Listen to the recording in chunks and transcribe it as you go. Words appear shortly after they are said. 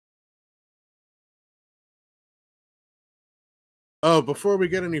Oh, before we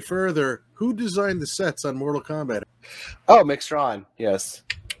get any further, who designed the sets on Mortal Kombat? Oh, Mick Strawn, yes.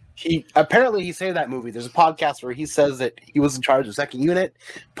 He saved that movie. There's a podcast where he says that he was in charge of second unit.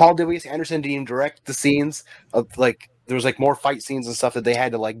 Paul W.S. Anderson didn't even direct the scenes of there was more fight scenes and stuff that they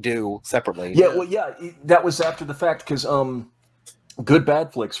had to do separately. Yeah, well, that was after the fact because Good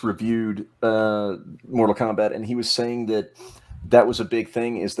Bad Flicks reviewed Mortal Kombat, and he was saying that was a big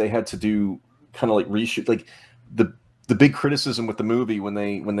thing is they had to do kind of reshoot the big criticism with the movie when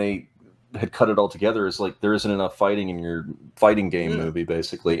they had cut it all together is there isn't enough fighting in your fighting game movie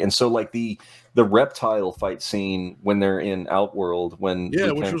basically, and so the reptile fight scene when they're in Outworld when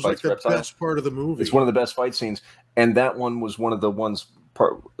which was the best part of the movie. It's one of the best fight scenes, and that one was one of the ones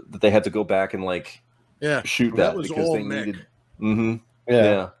that they had to go back and shoot that was because all they Mick. needed. Mm-hmm.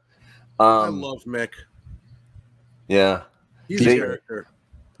 Yeah. I love Mick. Yeah, he's a character.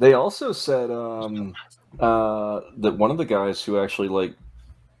 They also said that one of the guys who actually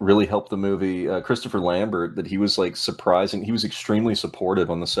really helped the movie, Christopher Lambert, that he was surprising. He was extremely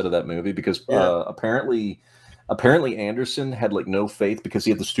supportive on the set of that movie because apparently Anderson had no faith because he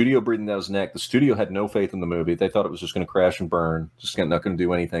had the studio breathing down his neck. The studio had no faith in the movie. They thought it was just going to crash and burn, just not going to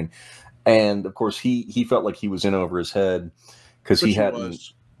do anything. And of course, he felt like he was in over his head because he hadn't.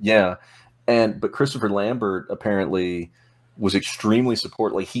 Yeah, but Christopher Lambert apparently was extremely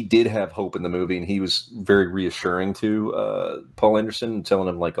supportive. He did have hope in the movie, and he was very reassuring to Paul Anderson and telling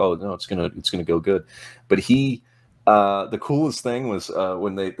him oh no, it's gonna go good. But the coolest thing was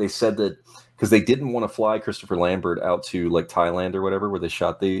when they said that because they didn't want to fly Christopher Lambert out to Thailand or whatever where they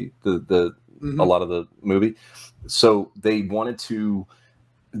shot the a lot of the movie, so they wanted to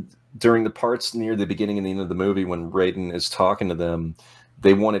during the parts near the beginning and the end of the movie when Raiden is talking to them,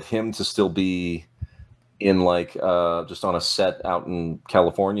 they wanted him to still be in just on a set out in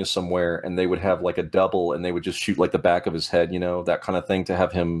California somewhere, and they would have a double and they would just shoot the back of his head, that kind of thing to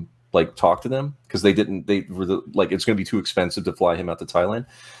have him talk to them because they were it's going to be too expensive to fly him out to Thailand.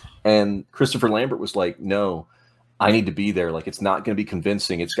 And Christopher Lambert was no, I need to be there. It's not going to be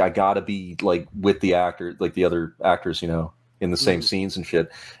convincing. I got to be with the actor, the other actors, in the same scenes and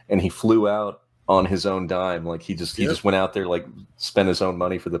shit. And he flew out on his own dime. He just went out there, spent his own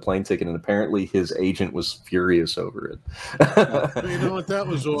money for the plane ticket. And apparently his agent was furious over it. You know what? That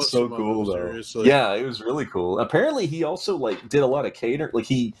was awesome. So cool though. Seriously. Yeah, it was really cool. Apparently he also did a lot of cater.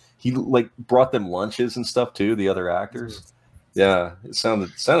 He brought them lunches and stuff too, the other actors. Yeah, it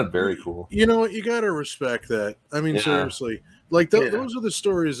sounded very cool. You know what? You got to respect that. I mean, seriously. Those are the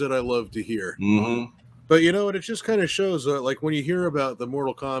stories that I love to hear. Mm-hmm. But you know what? It just kind of shows, when you hear about the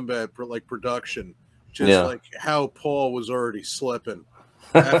Mortal Kombat production, just how Paul was already slipping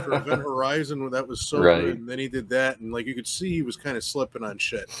after Event Horizon. That was so good, and then he did that, and you could see he was kind of slipping on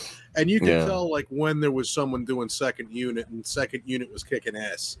shit, and you could tell when there was someone doing second unit, and second unit was kicking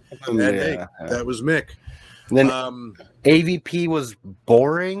ass. And that was Mick. And then AVP was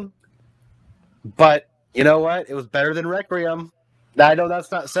boring, but you know what? It was better than Requiem. I know that's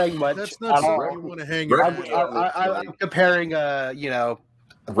not saying much. That's not where you want to hang your I'm comparing,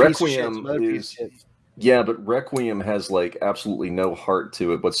 Requiem is... Yeah, but Requiem has absolutely no heart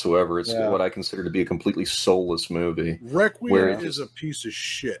to it whatsoever. It's what I consider to be a completely soulless movie. Requiem is a piece of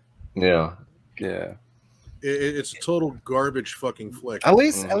shit. Yeah. Yeah. It's a total garbage fucking flick. At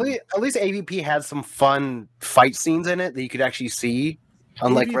least AVP had some fun fight scenes in it that you could actually see,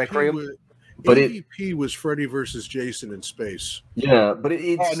 unlike Requiem. But AVP was Freddy versus Jason in space. Yeah, but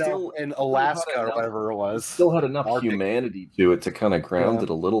it still in Alaska or whatever it was. Still had enough humanity to it to kind of ground it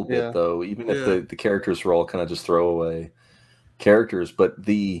a little bit, though. Even if the characters were all kind of just throwaway characters, but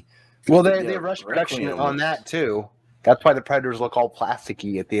they rushed production on that too. That's why the Predators look all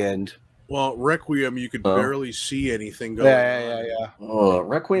plasticky at the end. Well, Requiem, you could barely see anything going on. Yeah. Oh,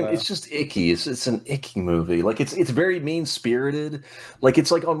 Requiem, it's just icky. It's an icky movie. It's very mean-spirited.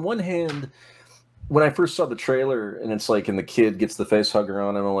 It's on one hand, when I first saw the trailer, and it's and the kid gets the face hugger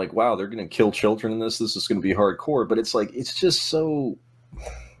on, and I'm like, wow, they're going to kill children in this. This is going to be hardcore. But it's it's just so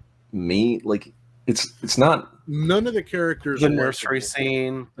mean. It's not. None of the characters. The nursery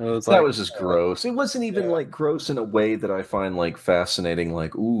scene. That was just gross. It wasn't even gross in a way that I find fascinating. I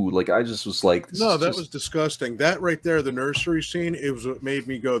just was no, that was disgusting. That right there, the nursery scene. It was what made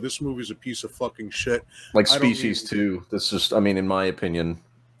me go, this movie's a piece of fucking shit. Species 2. That's just. I mean, in my opinion.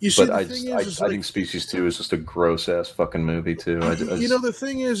 I think Species 2 is just a gross ass fucking movie too. The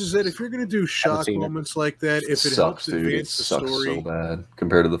thing is that if you're going to do shock moments like that, if it helps advance the story, so bad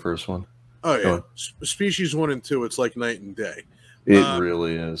compared to the first one. Oh yeah, Species 1 and 2, it's like night and day. It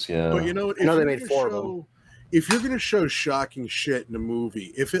really is, yeah. But you know what? They made 4 of them. If you're going to show shocking shit in a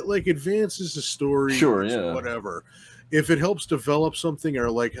movie, if it advances the story, sure, yeah, whatever, if it helps develop something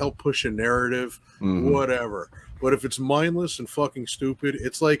or like help push a narrative, whatever. But if it's mindless and fucking stupid,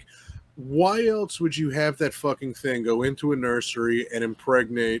 it's like, why else would you have that fucking thing go into a nursery and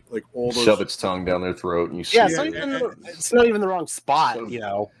impregnate like all those, shove its tongue down their throat, and you it's not even the wrong spot,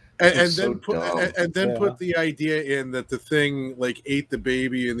 and so then put the idea in that the thing like ate the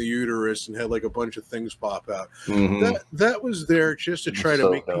baby in the uterus and had like a bunch of things pop out. That was there just to try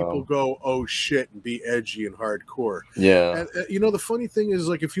to make people go, oh shit, and be edgy and hardcore. Yeah. And the funny thing is,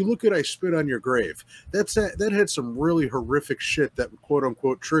 like, if you look at I Spit on Your Grave, that had some really horrific shit that would quote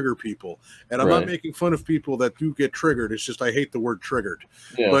unquote trigger people. And I'm not making fun of people that do get triggered. It's just I hate the word triggered.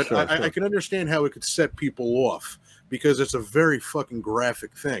 Yeah, but I can understand how it could set people off, because it's a very fucking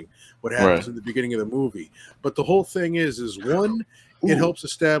graphic thing what happens in the beginning of the movie. But the whole thing is one, it helps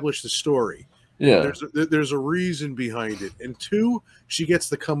establish the story. Yeah, there's a reason behind it, and two, she gets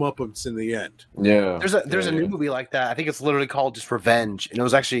the comeuppance in the end. Yeah, there's a new movie like that. I think it's literally called just Revenge, and it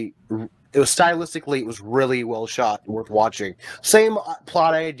was stylistically, it was really well shot and worth watching. Same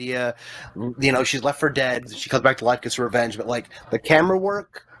plot idea, she's left for dead, she comes back to life, gets revenge, but like the camera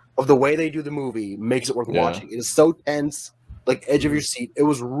work of the way they do the movie makes it worth watching. It is so tense, like edge of your seat. It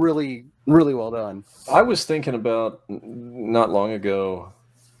was really, really well done. I was thinking about not long ago.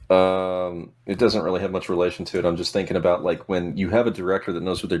 It doesn't really have much relation to it. I'm just thinking about like when you have a director that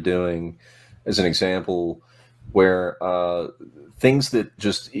knows what they're doing, as an example, where things that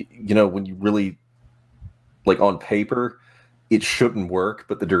just when you really like on paper it shouldn't work,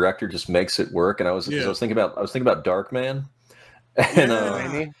 but the director just makes it work. And I was thinking about Darkman,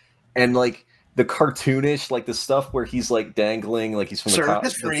 and and like the cartoonish, like the stuff where he's like dangling, like he's from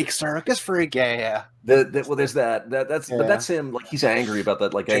circus freak, yeah. Well, there's that. But that's him. Like he's angry about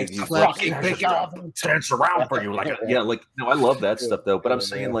that. Like he's fucking big turns around for you. Like no, I love that stuff though. But I'm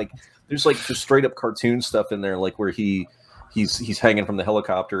saying like there's like just straight up cartoon stuff in there, like where he's hanging from the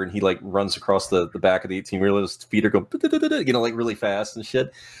helicopter and he like runs across the back of the 18-wheeler. His feet are going, like really fast and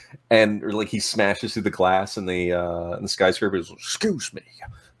shit, or like he smashes through the glass and the skyscraper is, excuse me,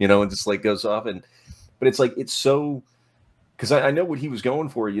 and just like goes off. But it's like it's so, because I know what he was going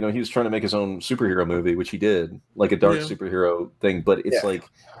for. He was trying to make his own superhero movie, which he did, like a dark superhero thing. But it's like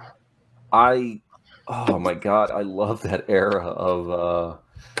oh my god, I love that era of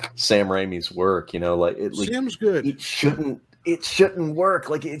Sam Raimi's work. Sam's good. It shouldn't work.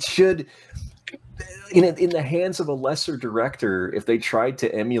 Like it should. In the hands of a lesser director, if they tried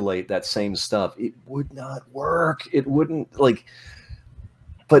to emulate that same stuff, it would not work. It wouldn't like.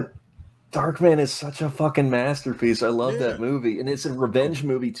 But Darkman is such a fucking masterpiece. I love that movie, and it's a revenge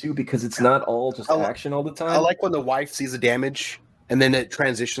movie too because it's not all just action all the time. I like when the wife sees the damage, and then it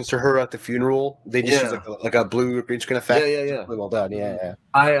transitions to her at the funeral. They just use like a blue green screen effect. Yeah. Really well done. Yeah.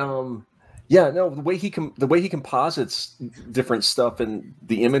 The way he composites different stuff and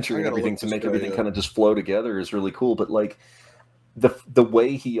the imagery and everything to make everything kind of just flow together is really cool. But like the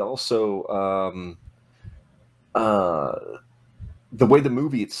way he also the way the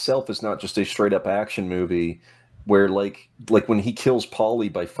movie itself is not just a straight up action movie where like when he kills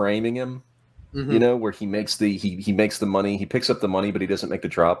Paulie by framing him, where he makes the money, he picks up the money, but he doesn't make the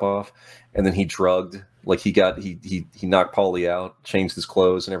drop off. And then he drugged, like he knocked Paulie out, changed his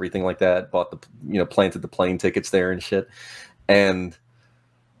clothes and everything like that, bought planted the plane tickets there and shit. And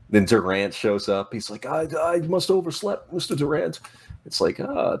then Durant shows up. He's like, I must have overslept, Mr. Durant. It's like,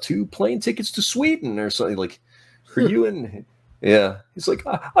 2 plane tickets to Sweden or something, like for you and yeah, he's like,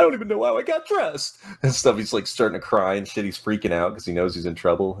 I don't even know how I got dressed and stuff. He's like starting to cry and shit. He's freaking out because he knows he's in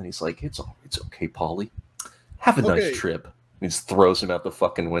trouble. And he's like, it's okay, Paulie. Have a nice trip. And he just throws him out the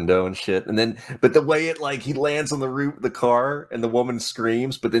fucking window and shit. And then, but the way it like he lands on the roof of the car and the woman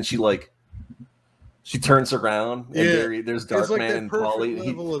screams, but then she turns around and there's Darkman and Paulie.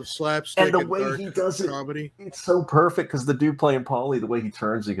 Level of slapstick and the way he does it, comedy. It's so perfect because the dude playing Paulie, the way he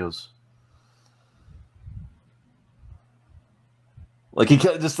turns, he goes. Like he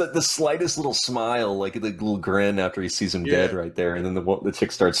just the slightest little smile, like the little grin after he sees him dead right there, and then the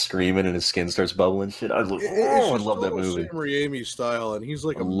chick starts screaming and his skin starts bubbling. Shit, I love that movie. Sam Raimi style, and he's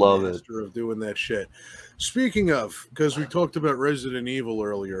like a master of doing that shit. Speaking of, because we talked about Resident Evil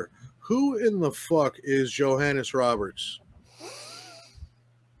earlier, who in the fuck is Johannes Roberts?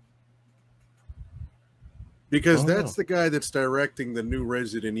 Because that's the guy that's directing the new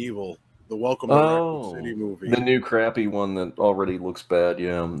Resident Evil. The Welcome to Raccoon City movie. The new crappy one that already looks bad,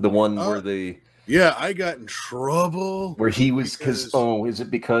 The one where they... Yeah, I got in trouble. Where he was... is it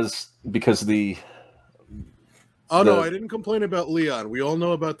because the... No, I didn't complain about Leon. We all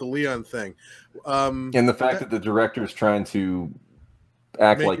know about the Leon thing. And the fact that the director is trying to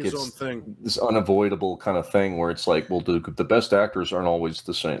act like it's this unavoidable kind of thing where it's like, well, the best actors aren't always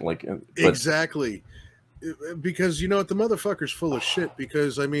the same. Like exactly. Because the motherfucker's full of shit.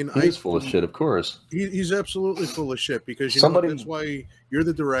 Because I mean, he's full of shit, of course. He's absolutely full of shit. Because that's why you're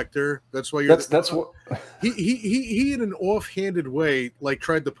the director. That's why you're. That's what he in an offhanded way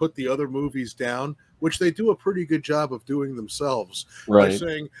tried to put the other movies down, which they do a pretty good job of doing themselves. Right. By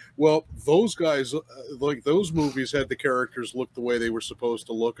saying, well, those guys those movies had the characters look the way they were supposed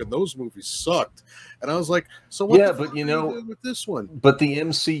to look, and those movies sucked. And I was like, so what? Yeah, but with this one. But the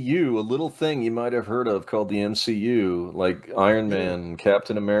MCU, a little thing you might have heard of called the MCU, like Iron Man,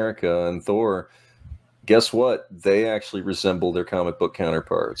 Captain America, and Thor. Guess what? They actually resemble their comic book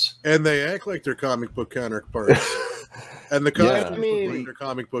counterparts, and they act like their comic book counterparts. And the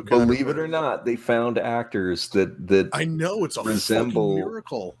comic book. Believe it or not, they found actors that I know it's a resemble fucking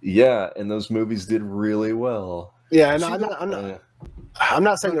miracle. Yeah, and those movies did really well. Yeah, and I'm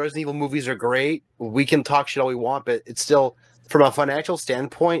not saying the Resident Evil movies are great. We can talk shit all we want, but it's still, from a financial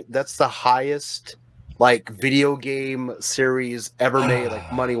standpoint, that's the highest video game series ever made,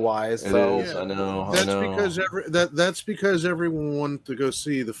 money wise. So it is, I know. That's because everyone wanted to go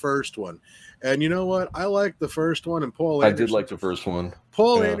see the first one. And you know what? I like the first one, and Paul Anderson. I did like the first one.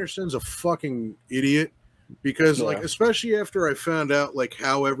 Paul Anderson's a fucking idiot because, especially after I found out,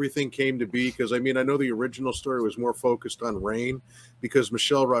 how everything came to be. Because, I mean, I know the original story was more focused on Rain because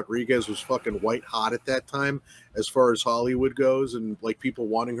Michelle Rodriguez was fucking white hot at that time as far as Hollywood goes and, people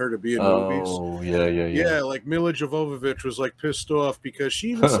wanting her to be in movies. Oh, yeah. Yeah, Milla Jovovich was, pissed off because she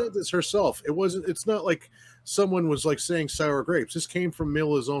even said this herself. It's not like someone was saying sour grapes. This came from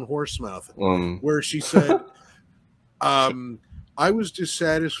Milla's own horse mouth, where she said, I was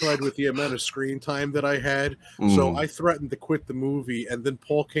dissatisfied with the amount of screen time that I had, so I threatened to quit the movie, and then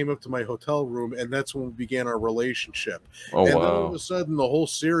Paul came up to my hotel room, and that's when we began our relationship. Oh, and wow. then all of a sudden, the whole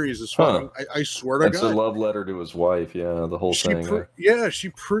series is fucking, I swear to God. It's a love letter to his wife, the whole thing. She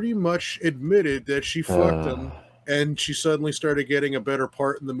pretty much admitted that she fucked him. And she suddenly started getting a better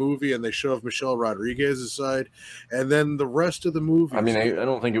part in the movie, and they shoved Michelle Rodriguez's side. And then the rest of the movie. I mean, I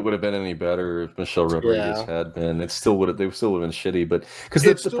don't think it would have been any better if Michelle Rodriguez had been. It still would have. They still would have been shitty. But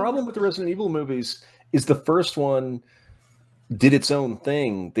because the problem with the Resident Evil movies is the first one did its own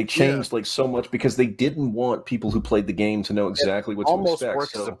thing. They changed so much because they didn't want people who played the game to know exactly what to expect. Almost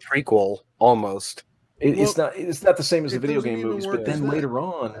works as a prequel, almost. It's not the same as the video game movies.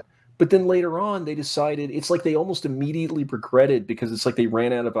 But then later on, they decided it's like they almost immediately regretted because it's like they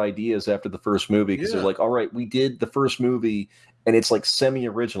ran out of ideas after the first movie because they're like, all right, we did the first movie and it's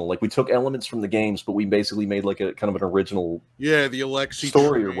semi-original. We took elements from the games, but we basically made a kind of an original the Alexi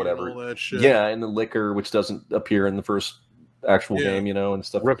story or whatever. And all that shit. Yeah, and the liquor, which doesn't appear in the first actual game, and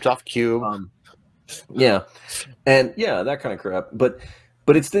stuff. Ripped off Cube. And that kind of crap. But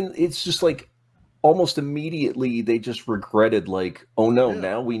it's just almost immediately they just regretted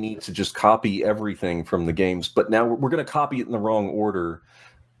now we need to just copy everything from the games, but now we're going to copy it in the wrong order,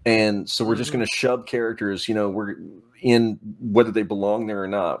 and so we're just going to shove characters we're in whether they belong there or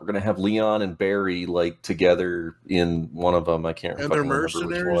not. We're going to have Leon and Barry together in one of them. I can't remember. And they're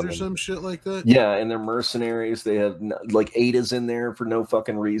mercenaries or some shit like that. And they're mercenaries. They have Ada's in there for no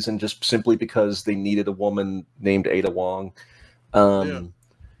fucking reason, just simply because they needed a woman named Ada Wong. There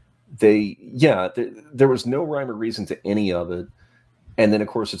was no rhyme or reason to any of it, and then of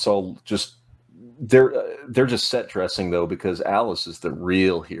course it's all just they're just set dressing though because Alice is the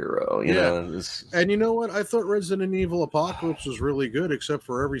real hero, you know. And you know what? I thought Resident Evil Apocalypse was really good, except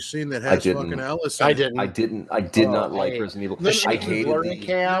for every scene that has fucking Alice. I did not like Resident Evil. I hated the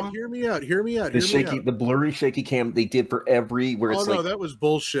cam. Hear me out. The blurry, shaky cam they did for every where it's that was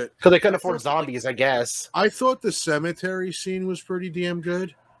bullshit. Because they couldn't afford zombies, I guess. I thought the cemetery scene was pretty damn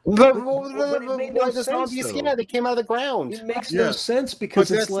good. But it made no sense, they came out of the ground. It makes no sense because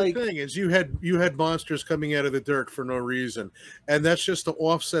that's the thing is you had monsters coming out of the dirt for no reason, and that's just to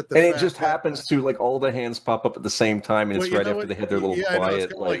offset the. And it just happens to all the hands pop up at the same time, and it's right after they had their little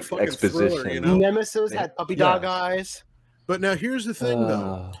quiet exposition. Thriller, Nemesis had puppy dog eyes. But now here's the thing,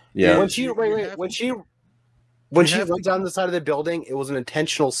 though. When she went down the side of the building, it was an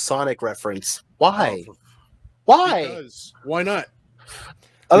intentional Sonic reference. Why? Because why not?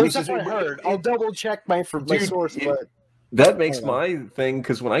 That's what I heard. I'll double check my source. But that makes my thing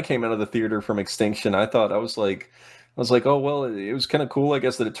because when I came out of the theater from Extinction, I was like, oh well, it was kind of cool, I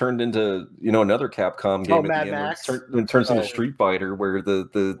guess, that it turned into another Capcom game at the end. When it turns into Street Fighter, where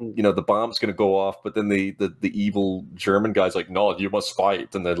the bomb's going to go off, but then the evil German guy's like, no, you must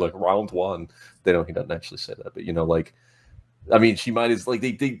fight, and then round one, he doesn't actually say that, but I mean, she might as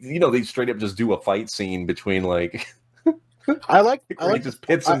they straight up just do a fight scene between I like just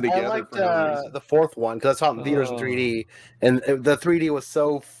pits them together. I liked for no reason. the fourth one because I saw it in theaters in 3D, and the 3D was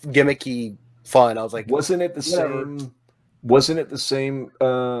so gimmicky fun. I was like, wasn't it the same? Wasn't it the same?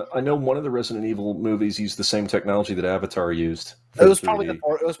 I know one of the Resident Evil movies used the same technology that Avatar used. It was probably the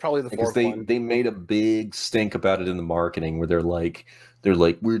fourth one. They made a big stink about it in the marketing, where they're like,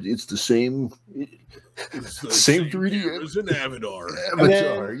 it's the same. Same 3D as an Avatar.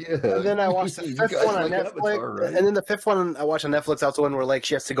 And then I watched the fifth one on Netflix. Avatar, right? And then the fifth one I watched on Netflix, also one where like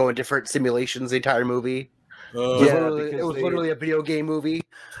she has to go in different simulations the entire movie. It was literally a video game movie.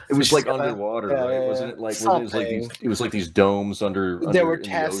 It was like underwater, right? Wasn't it like it was like these domes under there were in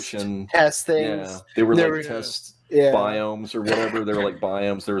test the ocean. Test things. Yeah. They were like test biomes or whatever. They were like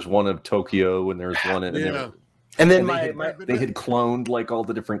biomes. There was one of Tokyo and there was one in And then they had cloned like all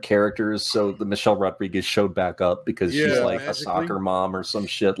the different characters, so the Michelle Rodriguez showed back up because she's like a soccer mom or some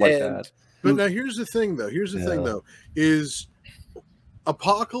shit like that. But now here's the thing, though. Is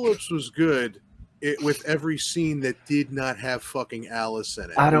Apocalypse was good with every scene that did not have fucking Alice in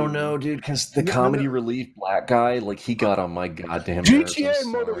it. I don't know, dude, because the comedy relief black guy, like he got on my goddamn GTA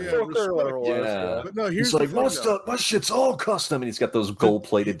motherfucker. Yeah. But no, here's like my shit's all custom, and he's got those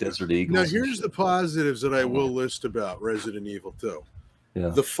gold-plated Desert Eagles. Now here's the positives that I will list about Resident Evil 2. Yeah.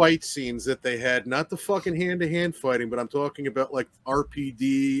 The fight scenes that they had, not the fucking hand-to-hand fighting, but I'm talking about like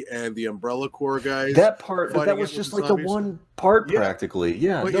RPD and the Umbrella Corps guys. That part, but that was just like the one part practically.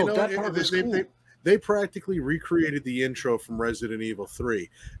 Yeah, but, that part was cool. They practically recreated the intro from Resident Evil 3.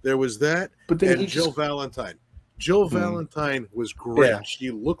 There was that, but then and Jill Valentine. Jill Valentine was great. Yeah.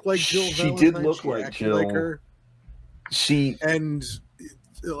 She looked like Jill Valentine. She did look like Jill. Like her.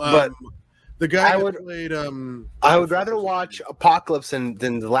 But the guy played. I would rather watch Apocalypse than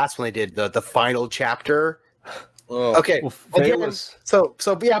the last one they did, the final chapter. Oh. Okay. Well, again, so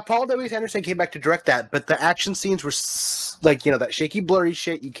Paul W.S. Anderson came back to direct that, but the action scenes were like, that shaky, blurry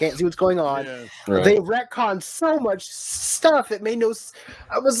shit. You can't see what's going on. Yeah. Right. They retconned so much stuff. It made no.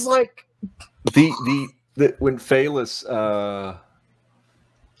 I was like, when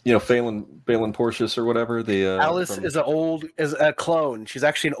Phelan Portius or whatever. Alice is a clone. She's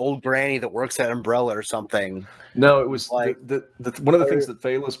actually an old granny that works at Umbrella or something. No, it was like one of the things that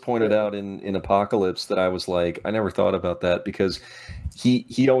Phelan pointed out in Apocalypse that I was like, I never thought about that, because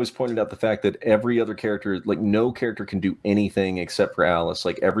he always pointed out the fact that every other character, like no character can do anything except for Alice.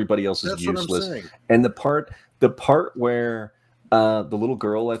 Like everybody else is useless. And the part where the little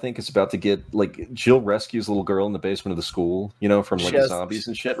girl, I think, is about to get, like, Jill rescues the little girl in the basement of the school, from like zombies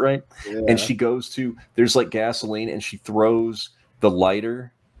and shit, right? Yeah. And she goes to, there's like gasoline, and she throws the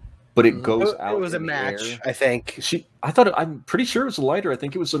lighter, but it goes out. It was a match, I think. I'm pretty sure it was a lighter. I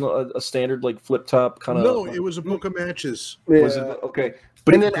think it was a standard like flip top kind of. No, it was a book of matches. Yeah. Was it okay?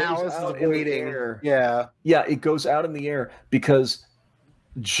 But and then Alice is waiting. Yeah, it goes out in the air because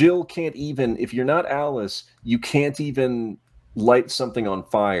Jill can't even. If you're not Alice, you can't even light something on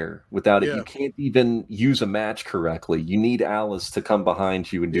fire without it. You can't even use a match correctly. You need Alice to come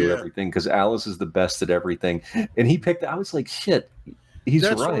behind you and do everything, because Alice is the best at everything. And he picked. I was like, shit. He's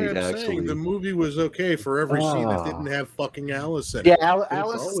That's right. What I'm saying. The movie was okay for every scene that didn't have fucking Alice in it. Yeah,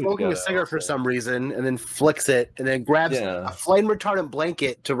 Alice is smoking a cigarette for some reason, and then flicks it, and then grabs a flame retardant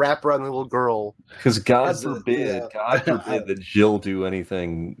blanket to wrap around the little girl. Because God forbid that Jill do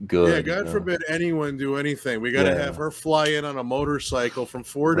anything good. Yeah, God forbid anyone do anything. We got to have her fly in on a motorcycle from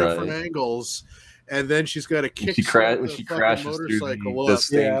 4 different angles. And then she's got to kick. When she crashes through the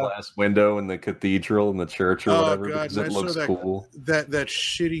stained glass window in the cathedral in the church or whatever, because it looks cool. That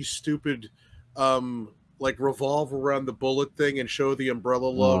shitty, stupid, like revolve around the bullet thing and show the Umbrella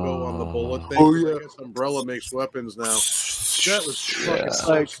logo on the bullet thing. I guess Umbrella makes weapons now. That was fucking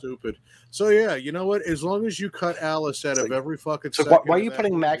so stupid. So yeah, you know what? As long as you cut Alice out of every fucking. So why are you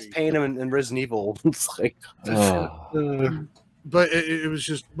putting Max Payne in Resident Evil? It's like, but it was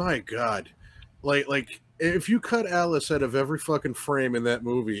just, my God. Like if you cut Alice out of every fucking frame in that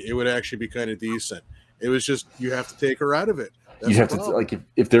movie, it would actually be kind of decent. It was just, you have to take her out of it. You have to, like,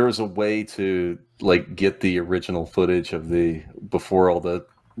 if there was a way to like get the original footage of the before all the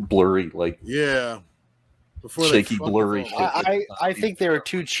blurry, like before shaky blurry shit. I think they were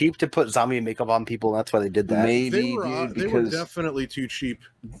too cheap to put zombie makeup on people, and that's why they did that. Maybe they were definitely too cheap,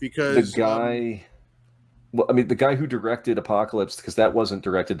 because the guy. Well, I mean, the guy who directed Apocalypse, because that wasn't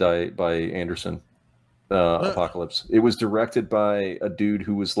directed by Anderson. Apocalypse. It was directed by a dude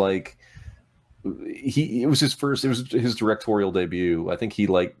who was like, it was his directorial debut. I think he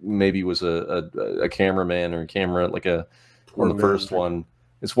like maybe was a cameraman or a camera on the first one.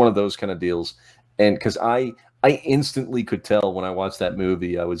 It's one of those kind of deals. And because I instantly could tell when I watched that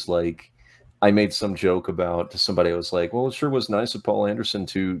movie, I was like, I made some joke about to somebody. I was like, well, it sure was nice of Paul Anderson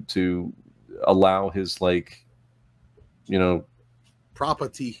to allow his, like,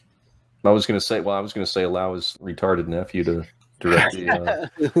 property. I was going to say allow his retarded nephew to direct the.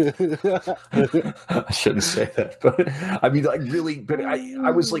 I shouldn't say that, but I mean, like, really, but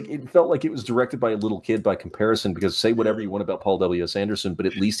I was like, it felt like it was directed by a little kid by comparison. Because say whatever you want about Paul W.S. Anderson, but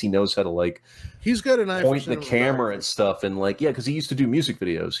at least he knows how to, like, he's got an eye point the camera and stuff, and like, because he used to do music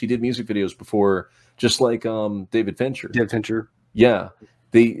videos. He did music videos before, just like David Fincher. Yeah,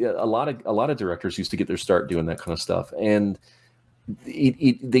 a lot of directors used to get their start doing that kind of stuff, and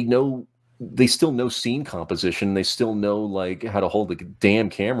they still know scene composition. They still know, like, how to hold the damn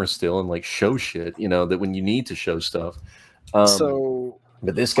camera still and, like, show shit, that when you need to show stuff. But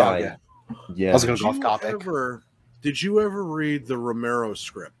this guy, I was going to go off topic. Did you ever read the Romero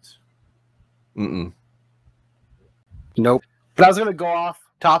script? Nope. But I was going to go off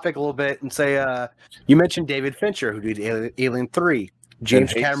topic a little bit and say, you mentioned David Fincher, who did Alien 3.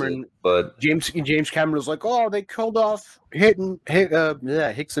 James Cameron was like, oh, they killed off Hicks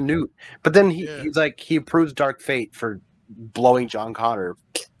and Newt, but then he's like, he approves Dark Fate for blowing John Connor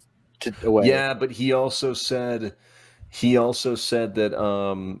away. Yeah, but he also said that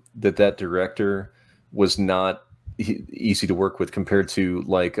that director was not easy to work with compared to,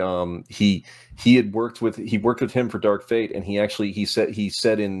 like, he worked with him for Dark Fate, and he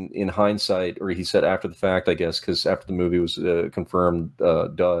said in hindsight, or he said after the fact, I guess, because after the movie was confirmed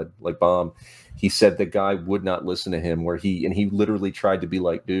dud, like bomb, he said the guy would not listen to him, he literally tried to be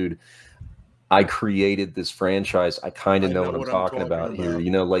like, dude, I created this franchise, I kind of know what I'm talking about here,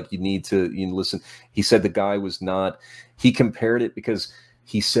 like, you need to listen. He said the guy was not, he compared it because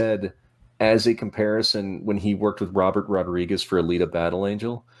he said, as a comparison, when he worked with Robert Rodriguez for Alita Battle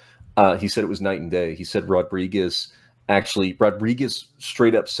Angel, he said it was night and day. He said Rodriguez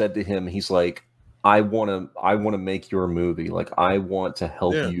straight up said to him, he's like, I want to make your movie. Like, I want to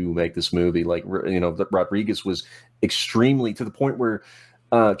help you make this movie. Like, Rodriguez was extremely, to the point where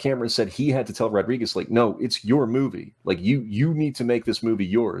Cameron said he had to tell Rodriguez, like, no, it's your movie. Like, you need to make this movie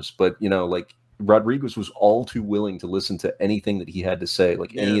yours. But, like, Rodriguez was all too willing to listen to anything that he had to say,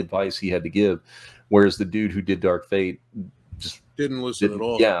 like any advice he had to give, whereas the dude who did Dark Fate just didn't listen at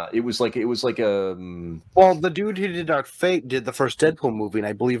all. Yeah, it was like well, the dude who did Dark Fate did the first Deadpool movie, and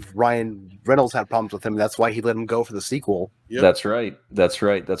I believe Ryan Reynolds had problems with him. That's why he let him go for the sequel. Yep. That's right. That's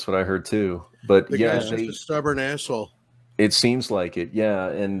what I heard too. But the guy's just a stubborn asshole. It seems like it,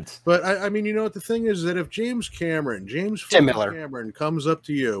 yeah. But I mean, what the thing is that if James Cameron comes up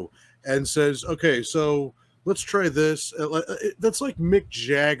to you and says, okay, so let's try this. That's like Mick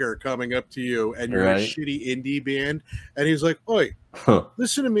Jagger coming up to you and you're a shitty indie band. And he's like, oi,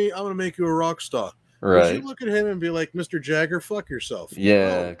 listen to me. I'm going to make you a rock star. Right. Would you look at him and be like, Mr. Jagger, fuck yourself?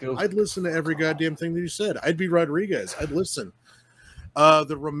 Yeah. I'd listen to every goddamn thing that you said. I'd be Rodriguez. I'd listen.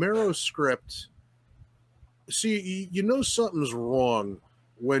 The Romero script. See, something's wrong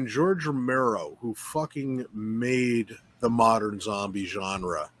when George Romero, who fucking made the modern zombie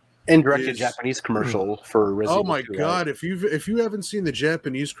genre, and directed a Japanese commercial for Resident Evil 2. Oh my god! If you haven't seen the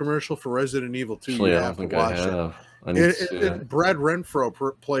Japanese commercial for Resident Evil 2, you have to watch it. Brad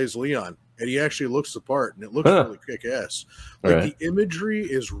Renfro plays Leon, and he actually looks the part, and it looks really kick-ass. Like, the imagery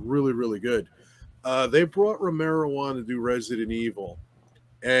is really, really good. They brought Romero on to do Resident Evil,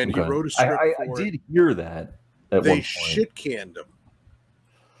 and he wrote a script. I did hear that. They shit-canned him.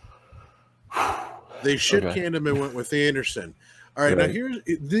 They shit-canned him and went with Anderson. All right, now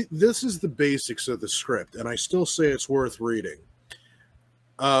this is the basics of the script, and I still say it's worth reading.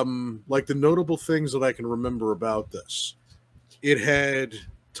 Like, the notable things that I can remember about this. It had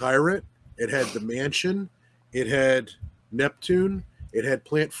Tyrant, it had the Mansion, it had Neptune, it had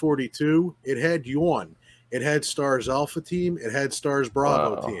Plant 42, it had Yawn, it had Stars Alpha Team, it had Stars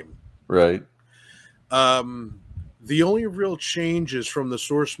Bravo Team. Right. The only real changes from the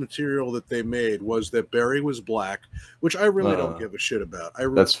source material that they made was that Barry was black, which I really don't give a shit about.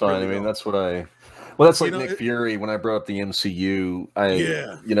 That's fine. Really that's what I. Well, that's like Nick Fury. When I brought up the MCU,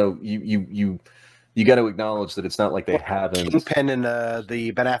 you got to acknowledge that it's not like they haven't. Kingpin in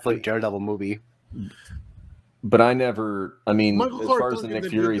the Ben Affleck Daredevil movie. But I never. I mean, as far as the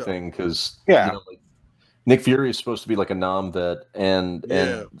Nick Fury thing, because Nick Fury is supposed to be like a nom vet, and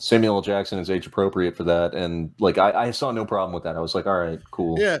Samuel L. Jackson is age appropriate for that, and like I saw no problem with that. I was like, all right,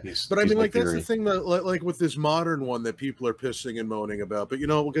 cool. Yeah, but I mean, like, that's the thing that, like with this modern one that people are pissing and moaning about. But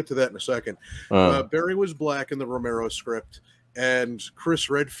we'll get to that in a second. Barry was black in the Romero script, and Chris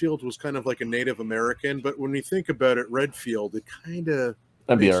Redfield was kind of like a Native American. But when you think about it, Redfield, it kind of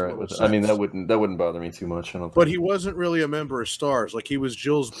I'd be all right with it. I mean, that wouldn't bother me too much. I don't think. But he wasn't really a member of Stars. Like, he was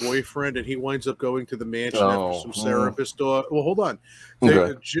Jill's boyfriend, and he winds up going to the mansion after some therapist. Well, hold on.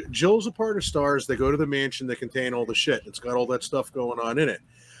 Jill's a part of Stars. They go to the mansion that contain all the shit. It's got all that stuff going on in it.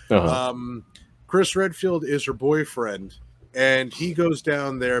 Chris Redfield is her boyfriend, and he goes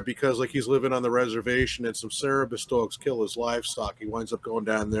down there because, like, he's living on the reservation, and some Cerebus dogs kill his livestock. He winds up going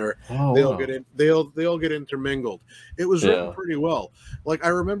down there. They all get intermingled. It was written pretty well. Like, I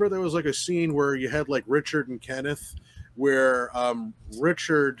remember there was like a scene where you had like Richard and Kenneth, where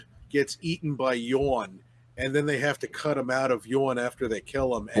Richard gets eaten by Yawn, and then they have to cut him out of Yawn after they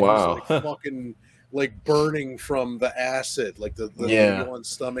kill him, and he's like fucking like burning from the acid, like the Yawn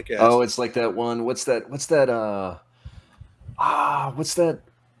stomach acid. Oh, it's like that one. What's that? What's that?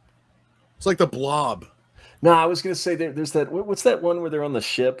 It's like the Blob. No, I was gonna say there's that. What's that one where they're on the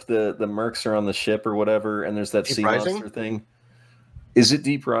ship? The mercs are on the ship or whatever, and there's that sea monster thing. Is it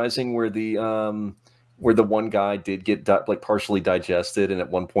Deep Rising where the one guy did get like partially digested, and at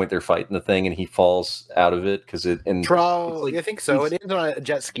one point they're fighting the thing, and he falls out of it because it and like, I think so. It ends on a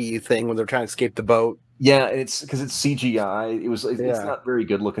jet ski thing when they're trying to escape the boat. Yeah, and it's because it's CGI. It's not very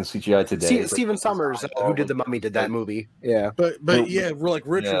good looking CGI today. Steven Summers, who did The Mummy, did that movie. Yeah, but yeah, we're like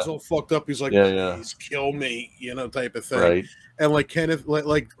Richard's all fucked up. He's like, please kill me, type of thing. Right. And like Kenneth,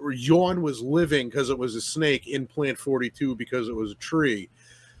 like Yawn was living because it was a snake in Plant 42 because it was a tree.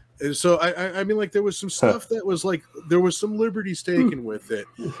 And so I mean, like, there was some stuff that was like, there was some liberties taken with it,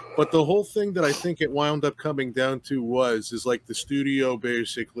 but the whole thing that I think it wound up coming down to is like the studio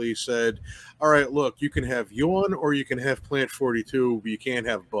basically said, all right, look, you can have Yawn or you can have Plant 42, but you can't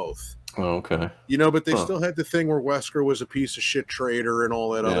have both. Oh, okay. But they still had the thing where Wesker was a piece of shit traitor and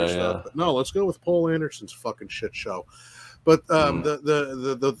all that other stuff. But no, let's go with Paul Anderson's fucking shit show. But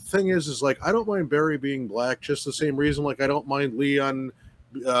the thing is like, I don't mind Barry being black, just the same reason like I don't mind Leon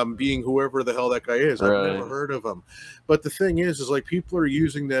being whoever the hell that guy is. I've never heard of him. But the thing is like people are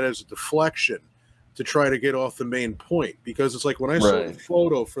using that as a deflection to try to get off the main point, because it's like when I saw the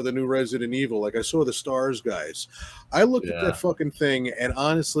photo for the new Resident Evil, like I saw the Stars guys, I looked at that fucking thing, and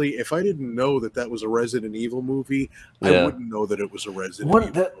honestly, if I didn't know that was a Resident Evil movie, I wouldn't know that it was a Resident Evil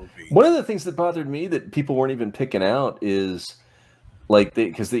movie. One of the things that bothered me that people weren't even picking out is like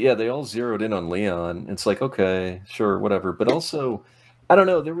they all zeroed in on Leon. It's like, okay, sure, whatever, but also I don't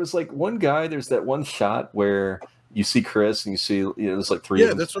know. There was like one guy. There's that one shot where you see Chris and you see there's like three.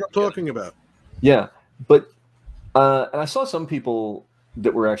 Yeah, that's what I'm talking about. Yeah, but and I saw some people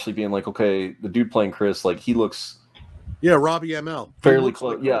that were actually being like, okay, the dude playing Chris, like he looks. Yeah, Robbie ML. Fairly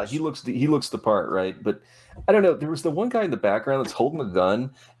close. Like yeah, he looks the part, right? But I don't know. There was the one guy in the background that's holding a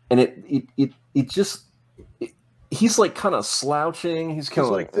gun, and it just. He's like kind of slouching. He's kind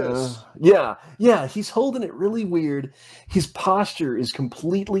of like this. Yeah. He's holding it really weird. His posture is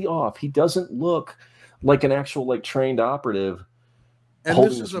completely off. He doesn't look like an actual like trained operative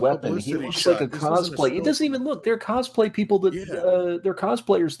holding his weapon. He looks like a cosplay. It doesn't even look. They're cosplay people that they're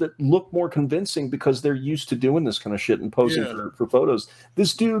cosplayers that look more convincing because they're used to doing this kind of shit and posing for photos.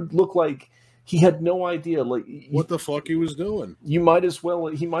 This dude looked like. He had no idea, like what the fuck he was doing. He might as well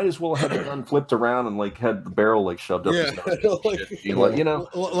have the gun flipped around and like had the barrel like shoved up. His nose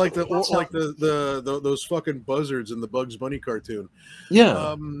like those fucking buzzards in the Bugs Bunny cartoon.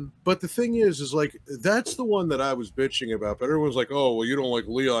 Yeah. But the thing is like that's the one that I was bitching about. But everyone's like, oh well, you don't like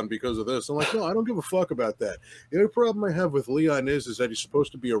Leon because of this. I'm like, no, I don't give a fuck about that. The only problem I have with Leon is that he's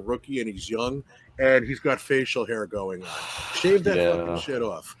supposed to be a rookie and he's young and he's got facial hair going on. Shave that fucking shit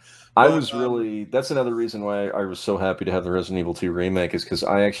off. I was really. That's another reason why I was so happy to have the Resident Evil 2 remake is because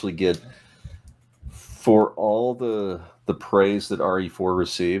I actually get for all the praise that RE4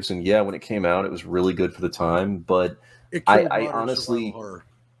 receives, and when it came out, it was really good for the time. But I honestly,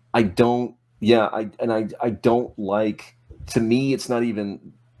 I don't. Yeah, I don't like. To me, it's not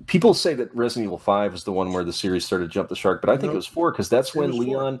even. People say that Resident Evil 5 is the one where the series started to jump the shark, but I think it was 4 because that's when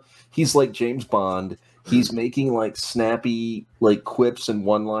Leon. He's like James Bond. He's making like snappy like quips and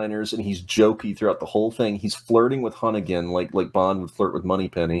one-liners, and he's jokey throughout the whole thing. He's flirting with Hunnigan like Bond would flirt with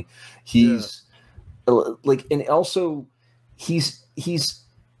Moneypenny. He's like, and also he's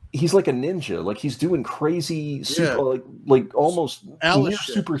like a ninja. Like he's doing crazy, like almost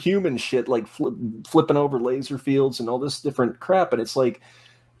superhuman shit, like flipping over laser fields and all this different crap. And it's like.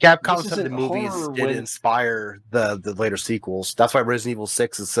 Capcom some of the movies did inspire the later sequels. That's why Resident Evil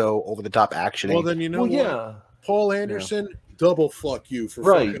 6 is so over-the-top action. Well, then what? Paul Anderson, double fuck you for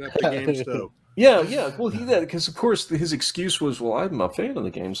fucking up the game stove. Yeah. Well, he did because, of course, his excuse was, "Well, I'm a fan of the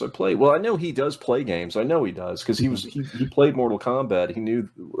games I play." Well, I know he does play games. I know he does because he played Mortal Kombat. He knew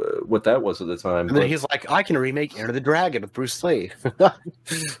what that was at the time. And then he's like, "I can remake Enter the Dragon with Bruce Lee."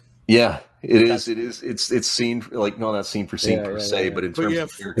 Yeah, it is. It's scene like not scene for scene per se, but in terms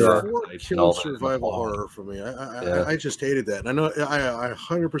of character killed survival horror for me. I just hated that. And I know I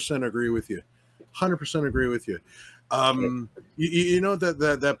 100% agree with you. 100% agree with you. You know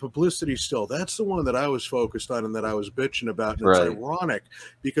that publicity still, that's the one that I was focused on and that I was bitching about. And it's ironic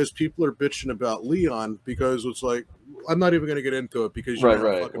because people are bitching about Leon because it's like, I'm not even going to get into it because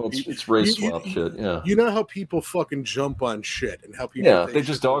it's race swap shit. Yeah, you know how people fucking jump on shit and how people they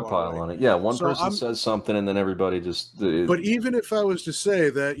just dogpile on it. Yeah, one person says something and then everybody just. But even if I was to say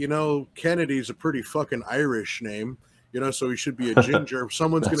that Kennedy's a pretty fucking Irish name. So he should be a ginger.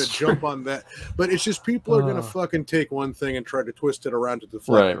 Someone's going to jump on that. But it's just people are going to fucking take one thing and try to twist it around to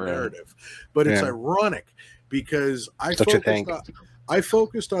deflect the narrative. But it's ironic because I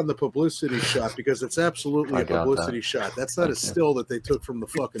focused on the publicity shot because it's absolutely a publicity shot. That's not a still that they took from the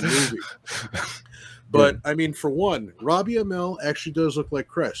fucking movie. But, I mean, for one, Robbie Amell actually does look like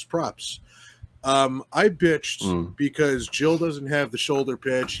Chris. Props. I bitched because Jill doesn't have the shoulder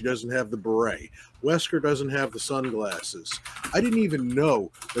pad. She doesn't have the beret. Wesker doesn't have the sunglasses. I didn't even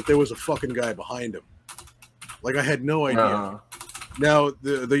know that there was a fucking guy behind him. Like, I had no idea. Now,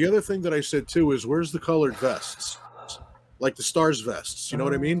 the other thing that I said, too, is where's the colored vests? Like the Stars vests. You know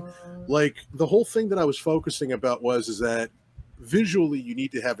what I mean? Like, the whole thing that I was focusing about is that visually you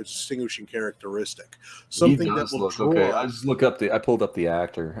need to have a distinguishing characteristic, something that will draw. Okay, I pulled up the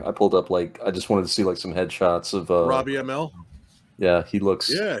actor. I just wanted to see like some headshots of Robbie Amell. Yeah, he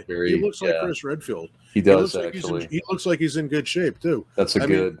looks. Yeah, he looks like Chris Redfield. He does actually. He looks like he's in good shape too. That's a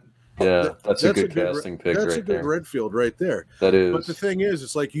good casting pick. That's a good Redfield right there. That is. But the thing is,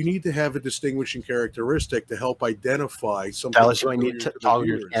 it's like you need to have a distinguishing characteristic to help identify something. Dallas, I need to toggle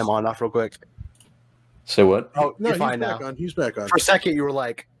your cam on off real quick. Say what? Oh, no, you're fine now. He's back on. For a second, you were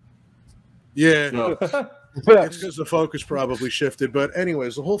like, yeah. No. It's because the focus probably shifted. But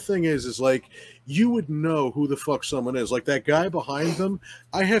anyways, the whole thing is like you would know who the fuck someone is. Like that guy behind them,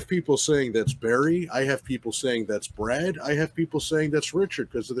 I have people saying that's Barry. I have people saying that's Brad. I have people saying that's Richard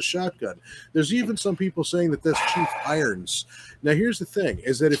because of the shotgun. There's even some people saying that that's Chief Irons. Now, here's the thing,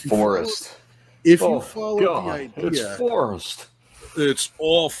 is that if you follow the idea... It's Forrest. It's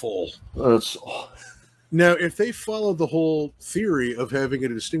awful. Now, if they followed the whole theory of having a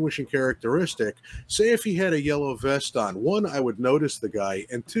distinguishing characteristic, say if he had a yellow vest on, one, I would notice the guy,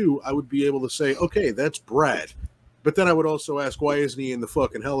 and two, I would be able to say, okay, that's Brad. But then I would also ask, why isn't he in the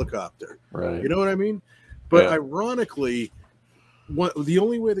fucking helicopter? Right. You know what I mean? But ironically, the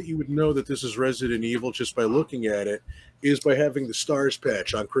only way that you would know that this is Resident Evil just by looking at it is by having the stars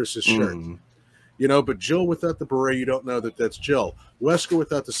patch on Chris's shirt. But Jill without the beret, you don't know that that's Jill. Wesker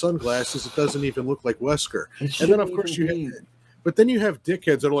without the sunglasses, it doesn't even look like Wesker. And then, of course, but then you have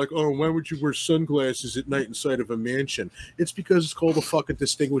dickheads that are like, oh, why would you wear sunglasses at night inside of a mansion? It's because it's called a fucking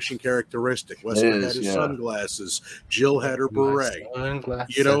distinguishing characteristic. Wesker had his sunglasses. Jill had her beret.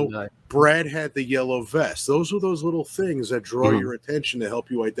 Brad had the yellow vest. Those are those little things that draw your attention to help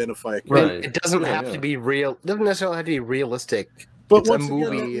you identify a character. It doesn't have to be real. It doesn't necessarily have to be realistic. But it's a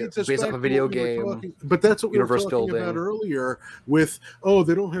movie based on a video game. But that's what we were talking about earlier with,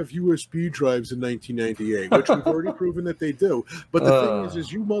 they don't have USB drives in 1998, which we've already proven that they do. But the thing is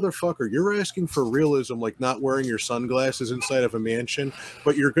you motherfucker, you're asking for realism, like not wearing your sunglasses inside of a mansion,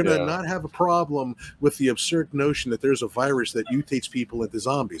 but you're going to not have a problem with the absurd notion that there's a virus that mutates people into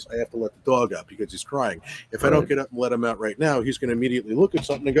zombies. I have to let the dog out because he's crying. If I don't get up and let him out right now, he's going to immediately look at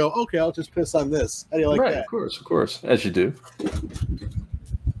something and go, okay, I'll just piss on this. How do you like that? Of course, as you do.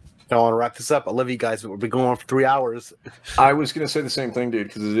 I want to wrap this up. I love you guys, but we'll be going on for 3 hours. I was going to say the same thing, dude,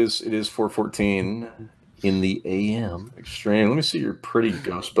 because it is 4:14 in the AM. Extreme. Let me see your pretty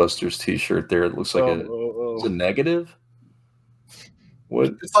Ghostbusters T-shirt there. It looks like it's a negative.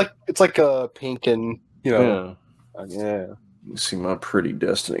 What? It's like a pink and yeah. Let me see my pretty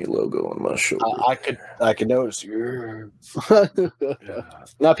Destiny logo on my shoulder. I could notice you.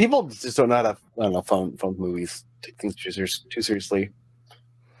 Now people just don't know how to. I don't know, phone movies take things too seriously.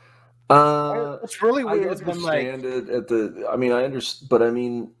 It's really weird. I understand it at the. I mean, I understand, but I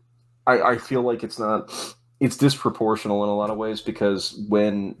mean, I feel like it's It's disproportional in a lot of ways because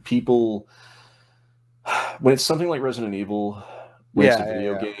when it's something like Resident Evil, it's a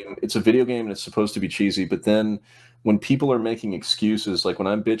video game. It's a video game and it's supposed to be cheesy, but then when people are making excuses, like when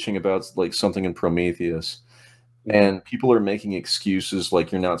I'm bitching about like something in Prometheus, and people are making excuses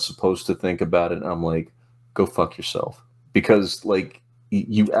like you're not supposed to think about it, I'm like, go fuck yourself, because like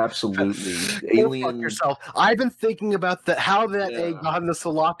You absolutely Alien. Fuck yourself. I've been thinking about how that egg got in the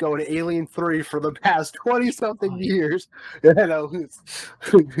Sulaco in Alien 3 for the past 20-something years. You know,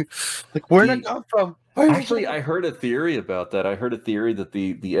 like where did it come from? Actually, I heard a theory about that. I heard a theory that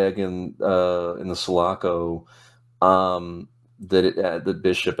the egg in the Sulaco, that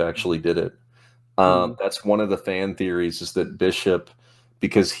Bishop actually did it. That's one of the fan theories, is that Bishop,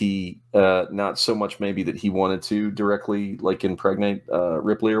 because he not so much maybe that he wanted to directly like impregnate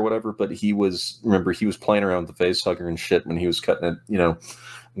Ripley or whatever, but he was playing around with the face hugger and shit when he was cutting it. You know,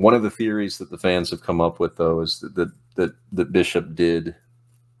 one of the theories that the fans have come up with though is that Bishop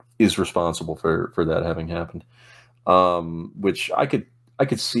is responsible for that having happened, which I could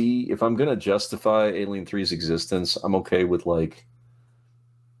see. If I'm gonna justify Alien 3's existence, I'm okay with like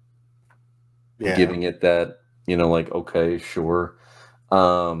giving it that, you know, like, okay, sure. If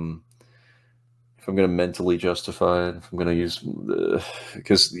I'm going to mentally justify it, if I'm going to use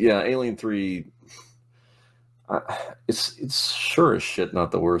because Alien 3, it's sure as shit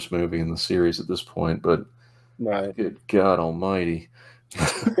not the worst movie in the series at this point, but good God Almighty.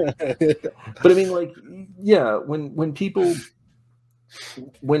 But I mean, like, when people,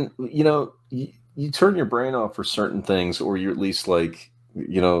 when you know, you turn your brain off for certain things, or you at least like,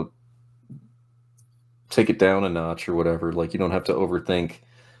 you know, take it down a notch or whatever. Like, you don't have to overthink,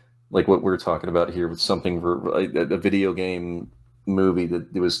 like what we're talking about here with something for a video game movie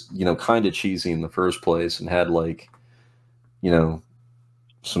that was, you know, kind of cheesy in the first place and had like, you know,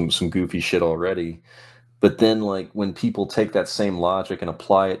 some goofy shit already. But then like when people take that same logic and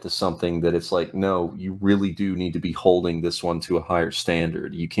apply it to something that it's like, no, you really do need to be holding this one to a higher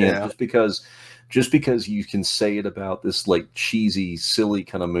standard. You can't just because you can say it about this like cheesy, silly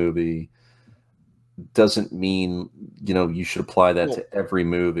kind of movie doesn't mean, you know, you should apply that to every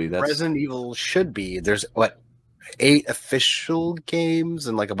movie. That's Resident Evil should be. There's 8 official games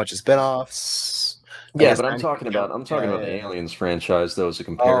and like a bunch of spin-offs. Yeah, but I'm talking about the Aliens franchise though, as a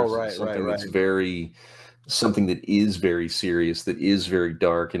comparison. Something that is very serious, that is very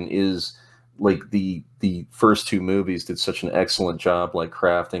dark, and is like the first 2 movies did such an excellent job like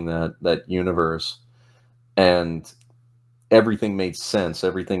crafting that universe, and everything made sense.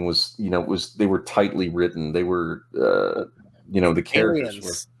 Everything was, you know, they were tightly written. They were, you know, the characters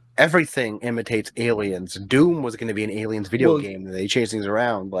were. Everything imitates Aliens. Doom was going to be an Aliens video game. They changed things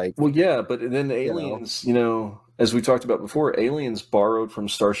around. Like, well, yeah, but then Aliens, you know, as we talked about before, Aliens borrowed from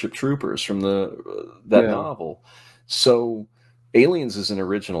Starship Troopers from that novel. So Aliens isn't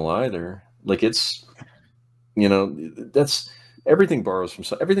original either. Like, it's, you know, that's everything borrows from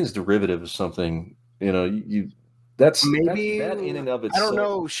everything's derivative of something. You know, that's maybe that in and of itself. I don't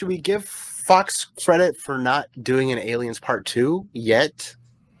know. Should we give Fox credit for not doing an Aliens Part 2 yet?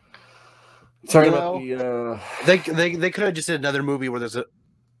 Talking about the they could have just did another movie where there's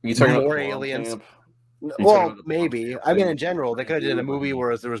more aliens. Well, maybe. I mean, in general, they could have did a movie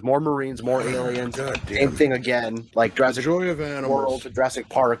where there was more Marines, more aliens. Same thing again, like Jurassic Joy of Animals, World, Jurassic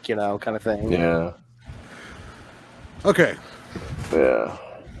Park, you know, kind of thing. Yeah. Okay. Yeah.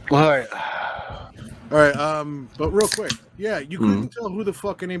 All right, but real quick, you couldn't tell who the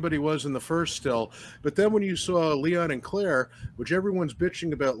fuck anybody was in the first still, but then when you saw Leon and Claire, which everyone's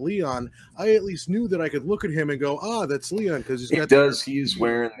bitching about Leon, I at least knew that I could look at him and go, that's Leon, because he's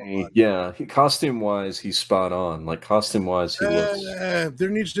wearing costume-wise, he's spot on. Like, costume-wise, he looks... there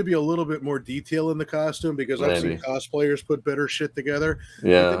needs to be a little bit more detail in the costume, because I've seen cosplayers put better shit together.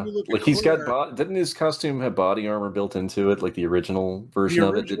 Yeah, like he's got... Didn't his costume have body armor built into it, like the original version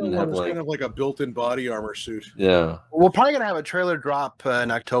of it? Didn't have kind of like a built-in body armor suit. Yeah. We're probably gonna have a trailer drop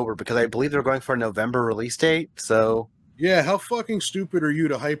in October, because I believe they're going for a November release date. So yeah, how fucking stupid are you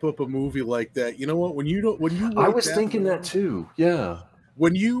to hype up a movie like that? You know what? I was thinking that too. Yeah.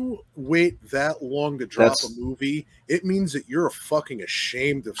 When you wait that long to drop a movie, it means that you're fucking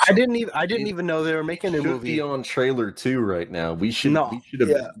ashamed of something. I didn't even know they were making a movie. Be on trailer 2 right now. We should have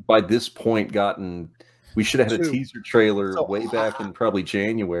by this point we should have had a teaser trailer way back in probably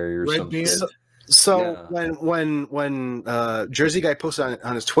January or something. So when Jersey Guy posted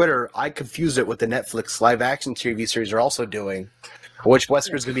on his Twitter, I confused it with the Netflix live action TV series are also doing, which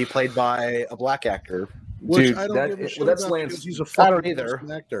Wesker's going to be played by a black actor. Which I don't give a shit that's about, Lance. He's a fucking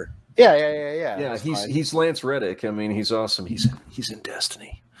actor. Yeah. Yeah, he's Lance Reddick. I mean, he's awesome. He's in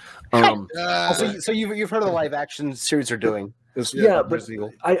Destiny. So you've heard of the live action series they're doing? Yeah, but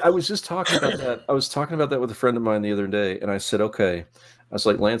I was just talking about that. I was talking about that with a friend of mine the other day, and I said, okay. I was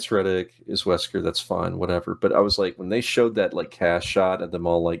like, Lance Reddick is Wesker, that's fine, whatever. But I was like, when they showed that like cast shot at them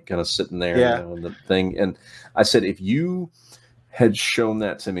all like kind of sitting there, you know, and the thing, and I said, if you had shown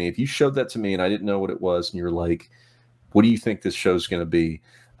that to me, if you showed that to me and I didn't know what it was, and you're like, what do you think this show's going to be?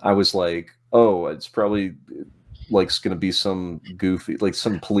 I was like, oh, it's probably like it's going to be some goofy, like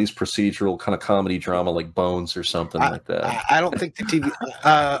some police procedural kind of comedy drama, like Bones or something like that. I don't think the TV.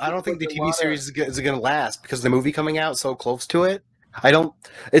 I don't think the TV series is going to last because the movie coming out so close to it. I don't.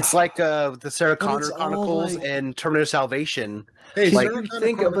 It's like the Sarah Connor Chronicles and Terminator Salvation. Hey, like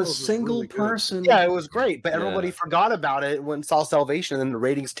think of a single really person. Yeah, it was great, but everybody forgot about it when saw Salvation, and then the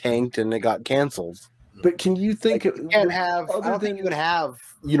ratings tanked and it got canceled. But can you think? Like, you can't have. I don't think you can have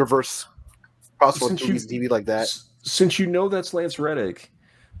universe crossover TV like that. Since you know that's Lance Reddick,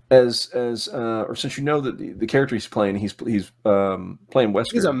 or since you know that the character he's playing, he's playing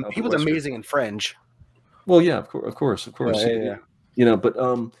Wesker. He was amazing in Fringe. Well, yeah, of course. Yeah. You know, but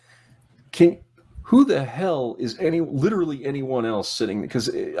who the hell is literally anyone else sitting? Because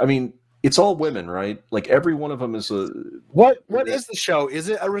I mean, it's all women, right? Like every one of them is a. What is the show? Is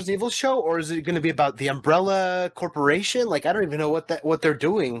it a Resident Evil show, or is it going to be about the Umbrella Corporation? Like I don't even know what they're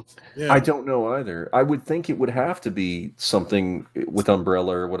doing. Yeah. I don't know either. I would think it would have to be something with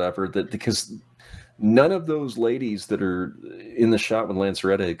Umbrella or whatever. Because none of those ladies that are in the shot with Lance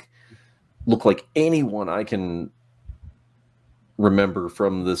Reddick look like anyone I can remember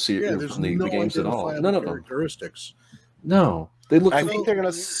from the series, from the games at all. None of them. Characteristics. No, they look. I think they're going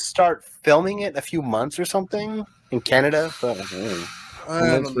to start filming it in a few months or something in Canada. But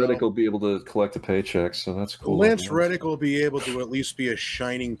Lance Reddick will be able to collect a paycheck, so that's cool. Lance Reddick will be able to at least be a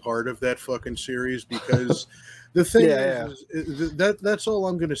shining part of that fucking series because the thing is that's all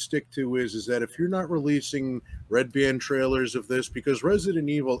I'm going to stick to is that if you're not releasing Red Band trailers of this, because Resident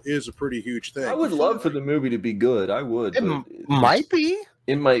Evil is a pretty huge thing. I would love for the movie to be good. I would. It might be.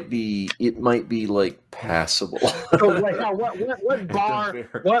 It might be like passable. So wait, now what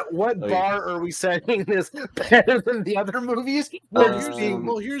bar are we setting this better than the other movies?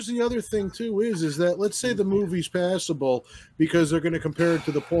 Well, here's the other thing too is that let's say the movie's passable because they're going to compare it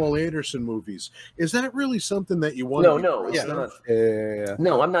to the Paul Anderson movies. Is that really something that you want? No, it's not.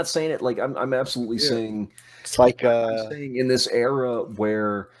 No, I'm not saying it. Like I'm absolutely saying it's like I'm saying in this era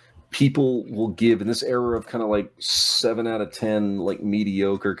where people will give in this era of kind of like 7 out of 10 like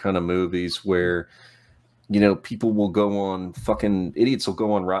mediocre kind of movies where people will go on fucking idiots will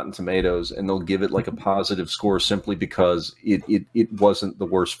go on Rotten Tomatoes and they'll give it like a positive score simply because it wasn't the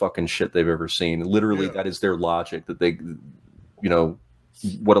worst fucking shit they've ever seen. Literally, that is their logic that they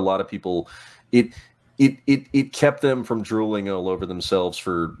what a lot of people it kept them from drooling all over themselves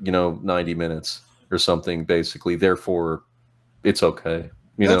for 90 minutes or something basically. Therefore, it's okay.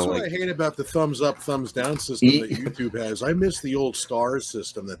 That's what I hate about the thumbs up, thumbs down system that YouTube has. I miss the old stars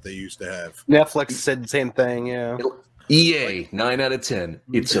system that they used to have. Netflix said the same thing, yeah. EA, 9 out of 10.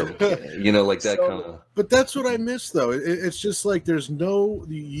 It's okay. Like that kind of. But that's what I miss, though. It's just like there's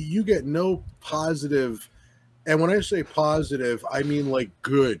you get no positive. And when I say positive, I mean like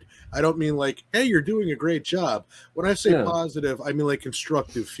good. I don't mean like, hey, you're doing a great job. When I say positive, I mean like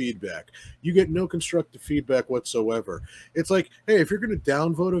constructive feedback. You get no constructive feedback whatsoever. It's like, hey, if you're going to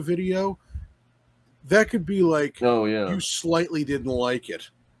downvote a video, that could be like, you slightly didn't like it,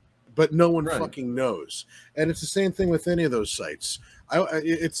 but no one fucking knows. And it's the same thing with any of those sites.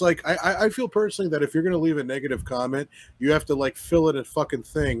 It's like I feel personally that if you're going to leave a negative comment, you have to like fill in a fucking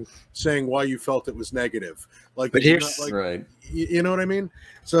thing saying why you felt it was negative. Like, but here's right. You know what I mean?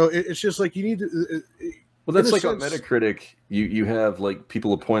 So it's just like you need to. Well, that's like on Metacritic. You have like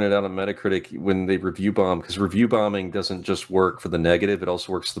people have pointed out on Metacritic when they review bomb, because review bombing doesn't just work for the negative; it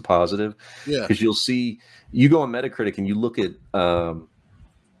also works for the positive. Yeah. Because you go on Metacritic and you look at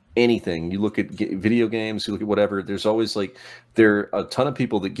anything. You look at video games. You look at whatever. There's always there are a ton of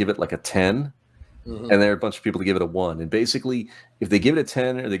people that give it like a 10. Mm-hmm. And there are a bunch of people that give it a 1. And basically, if they give it a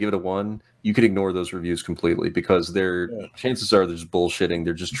 10 or they give it a 1, you could ignore those reviews completely because chances are they're just bullshitting.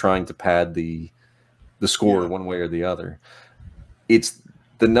 They're just trying to pad the score one way or the other. It's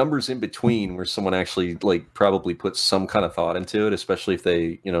the numbers in between where someone actually probably puts some kind of thought into it, especially if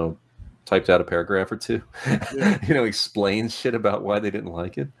they, typed out a paragraph or two, explains shit about why they didn't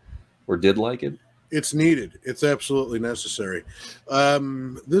like it or did like it. It's needed. It's absolutely necessary.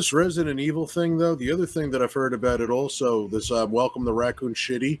 This Resident Evil thing, though, the other thing that I've heard about it also, this Welcome to Raccoon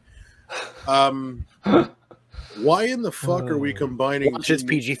City. Why in the fuck are we combining? It's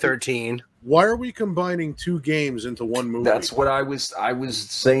PG-13. Why are we combining 2 games into one movie? That's what I was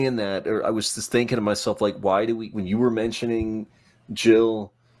saying that, or I was just thinking to myself, why do we, when you were mentioning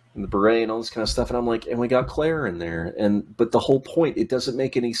Jill and the beret and all this kind of stuff, and I'm like, and we got Claire in there, but the whole point, it doesn't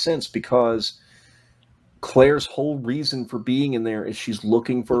make any sense because Claire's whole reason for being in there is she's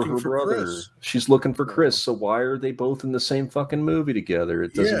looking for her brother. Chris. She's looking for Chris. So why are they both in the same fucking movie together?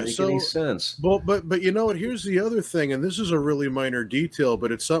 It doesn't make any sense. Well, but you know what? Here's the other thing, and this is a really minor detail,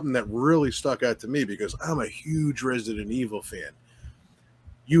 but it's something that really stuck out to me because I'm a huge Resident Evil fan.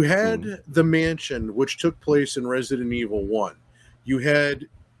 You had the mansion, which took place in Resident Evil 1. You had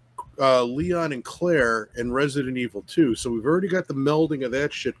Leon and Claire in Resident Evil 2. So we've already got the melding of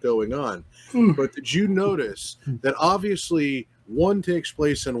that shit going on. But did you notice that obviously 1 takes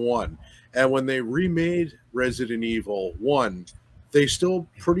place in 1, and when they remade Resident Evil 1, they still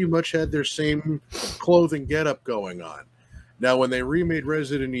pretty much had their same clothing getup going on. Now, when they remade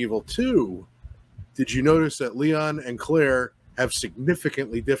Resident Evil 2, did you notice that Leon and Claire have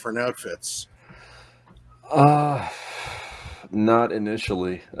significantly different outfits? Not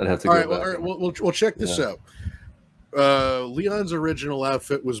initially. I'd have to go back. All right, we'll check this out. Leon's original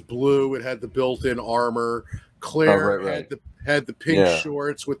outfit was blue. It had the built-in armor. Claire had the pink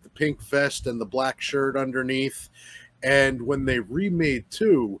shorts with the pink vest and the black shirt underneath. And when they remade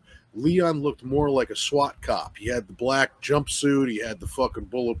 2, Leon looked more like a SWAT cop. He had the black jumpsuit. He had the fucking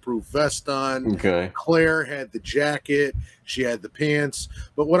bulletproof vest on. Okay. Claire had the jacket. She had the pants.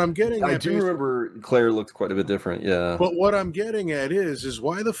 But what I'm getting at... I do remember Claire looked quite a bit different, yeah. But what I'm getting at is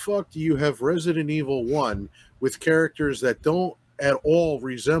why the fuck do you have Resident Evil 1 with characters that don't at all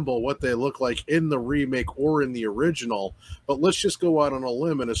resemble what they look like in the remake or in the original? But let's just go out on a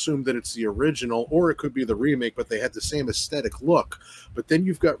limb and assume that it's the original, or it could be the remake, but they had the same aesthetic look. But then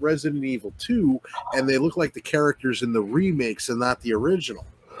you've got Resident Evil 2, and they look like the characters in the remakes and not the original.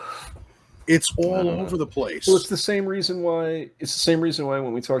 It's all over the place. Well, it's the same reason why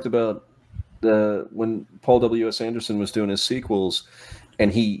when we talked about when Paul W.S. Anderson was doing his sequels,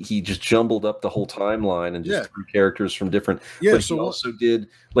 and he just jumbled up the whole timeline and just threw characters from different. Yeah, but he also did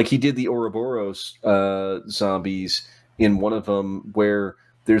the Ouroboros zombies in one of them where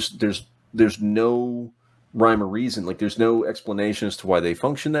there's no rhyme or reason. Like there's no explanation as to why they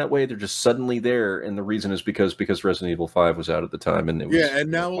function that way. They're just suddenly there, and the reason is because Resident Evil 5 was out at the time, and it was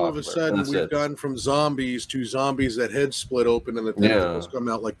and now all of a sudden we've gone from zombies to zombies that head split open and the tentacles come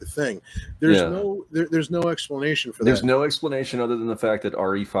out like the Thing. There's no explanation for that. There's no explanation other than the fact that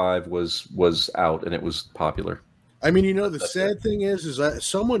RE5 was out and it was popular. I mean, you know, the sad thing is that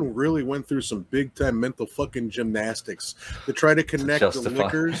someone really went through some big-time mental fucking gymnastics to try to connect the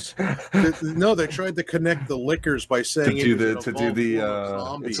liquors. They tried to connect the liquors by saying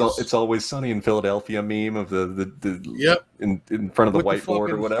it's Always Sunny in Philadelphia meme of the in front of the whiteboard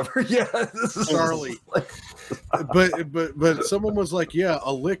or whatever. Yeah, this is Charlie. but someone was like, yeah,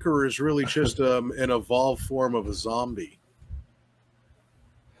 a liquor is really just an evolved form of a zombie.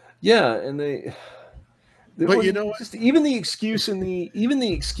 Yeah, and but you know what? Just even the excuse in the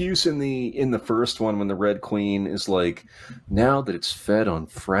first one when the Red Queen is like, now that it's fed on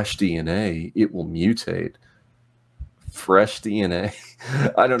fresh DNA, it will mutate. Fresh DNA.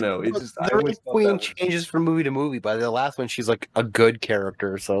 I don't know. It's just the Red Queen changes from movie to movie. By the last one, she's like a good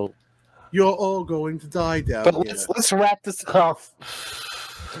character. So you're all going to die down. But let's wrap this up.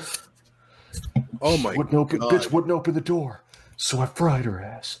 Oh my God! Bitch wouldn't open the door, so I fried her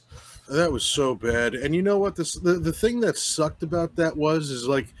ass. That was so bad. And you know what? The thing that sucked about that is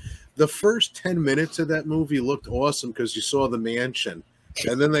like the first 10 minutes of that movie looked awesome because you saw the mansion,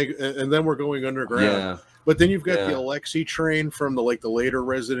 and then we're going underground. Yeah. But then you've got the Alexei train from the later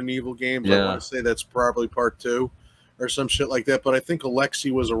Resident Evil games. Yeah. I want to say that's probably part 2 or some shit like that. But I think Alexei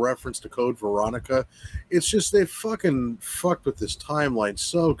was a reference to Code Veronica. It's just they fucking fucked with this timeline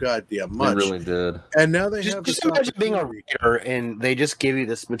so goddamn much. They really did. And now they have just imagine being a reader and they just give you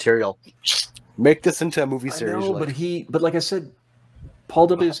this material. Make this into a movie series. I know, but like I said, Paul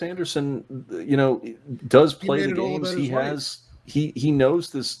W.S. Anderson, does play the games. He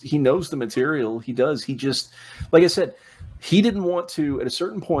knows this. He knows the material. He does. He just, like I said, he didn't want to at a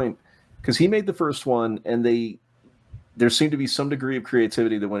certain point because he made the first one, and there seemed to be some degree of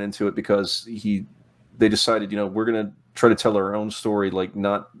creativity that went into it because they decided, we're going to try to tell our own story, like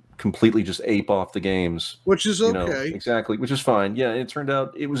not completely just ape off the games. Which is okay. Exactly, which is fine. Yeah, it turned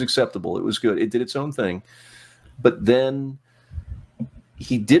out it was acceptable. It was good. It did its own thing. But then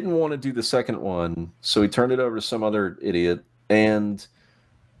he didn't want to do the second one, so he turned it over to some other idiot. And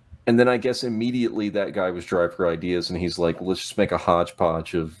then I guess immediately that guy was dry for ideas, and he's like, let's just make a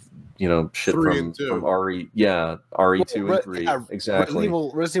hodgepodge of shit from RE, RE2 and 3, exactly.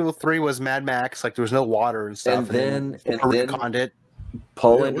 Resident Evil 3 was Mad Max, like there was no water and stuff. And then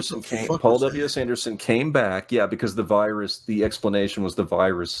Paul W.S. Anderson came back, because the virus. The explanation was the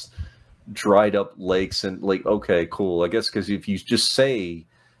virus dried up lakes and okay, cool. I guess because if you just say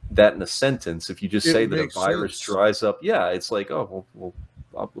that in a sentence. If you just say that a virus sense. dries up, yeah, it's like, oh, well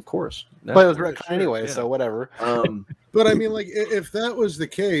of course. But it was retcon anyway, so whatever. But I mean, like, if that was the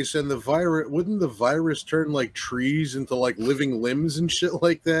case, and the virus, wouldn't the virus turn like trees into like living limbs and shit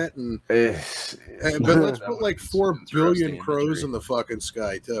like that? And but let's put like 4 billion crows in the fucking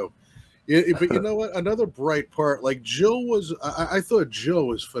sky too. But you know what? Another bright part, like Jill was. I thought Jill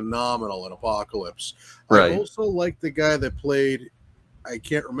was phenomenal in Apocalypse. Right. I also liked the guy that played. I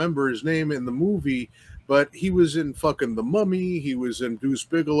can't remember his name in the movie. But he was in fucking The Mummy. He was in Deuce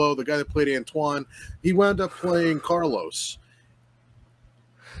Bigalow. The guy that played Antoine. He wound up playing Carlos.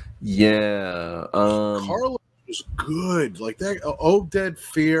 Yeah. Carlos was good. Like that. Oded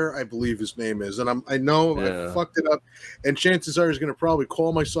Fear, I believe his name is. And I know I fucked it up. And chances are he's going to probably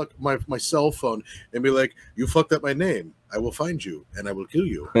call my cell phone and be like, you fucked up my name. I will find you and I will kill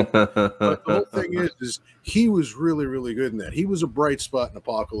you. But the whole thing is he was really, really good in that. He was a bright spot in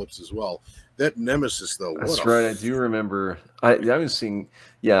Apocalypse as well. That Nemesis, though. That's right. I do remember. I was seeing.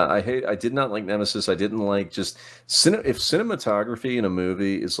 Yeah, I did not like Nemesis. I didn't like just if cinematography in a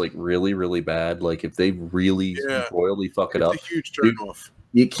movie is like really, really bad. Like if they really royally fuck it up, it's a huge turnoff.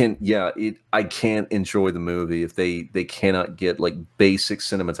 I can't enjoy the movie if they cannot get like basic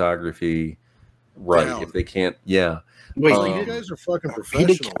cinematography right. Down. If they can't, Wait, you guys are fucking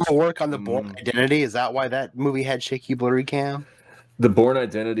professionals. He did work on The Bourne Identity. Is that why that movie had shaky, blurry cam? The Bourne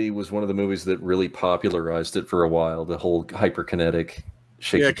Identity was one of the movies that really popularized it for a while. The whole hyperkinetic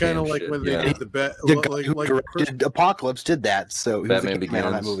shaky kind of like when they did the Apocalypse did that. So Batman Begins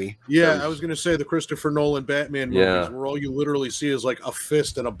on that movie. Yeah, I was going to say the Christopher Nolan Batman movies, where all you literally see is like a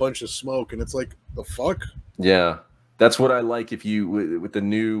fist and a bunch of smoke, and it's like the fuck. Yeah, that's what I like. If you with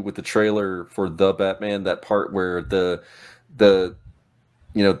the trailer for the Batman, that part where the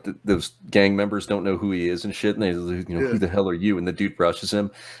those gang members don't know who he is and shit, and they, who the hell are you? And the dude brushes him,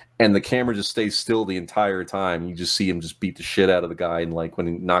 and the camera just stays still the entire time. You just see him just beat the shit out of the guy, and like when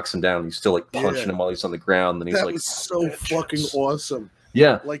he knocks him down, he's still like punching him while he's on the ground. And he's that was so fucking awesome.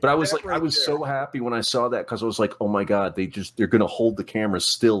 Yeah, but I was like, so happy when I saw that because I was like, oh my god, they're gonna hold the camera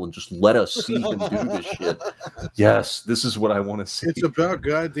still and just let us see him do this shit. Yes, this is what I want to see. It's about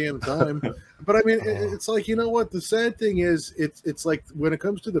goddamn time. But I mean, it's like, you know what? The sad thing is, it's like when it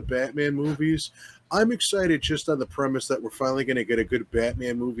comes to the Batman movies, I'm excited just on the premise that we're finally going to get a good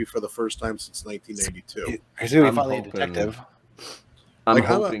Batman movie for the first time since 1992. It's going to be finally a detective. I'm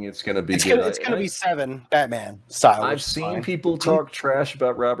hoping it's going to be good. It's going to be 7 Batman style. I've seen people talk trash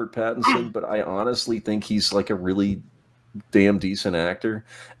about Robert Pattinson, but I honestly think he's like a really damn decent actor,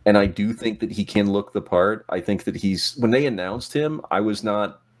 and I do think that he can look the part. I think that when they announced him, I was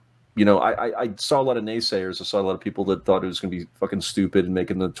not, I saw a lot of naysayers. I saw a lot of people that thought it was going to be fucking stupid and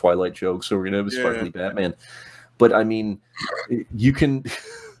making the Twilight jokes, so we're going to have a sparkly Batman. But I mean, you can.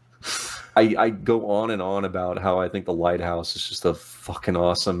 I go on and on about how I think The Lighthouse is just a fucking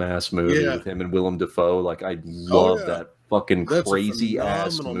awesome ass movie with him and Willem Dafoe. Like I love that fucking crazy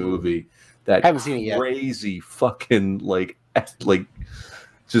ass movie. That I haven't seen it yet. Crazy fucking like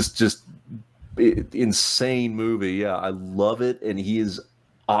just insane movie. Yeah, I love it, and he is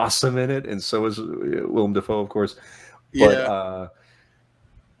awesome in it, and so is Willem Dafoe, of course. But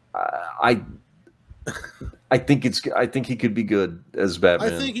I think he could be good as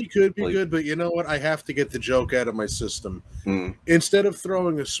Batman. I think he could be good, but you know what? I have to get the joke out of my system. Instead of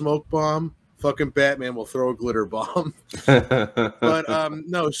throwing a smoke bomb, fucking Batman will throw a glitter bomb. But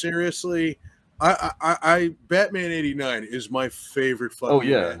no, seriously, I Batman 89 is my favorite fucking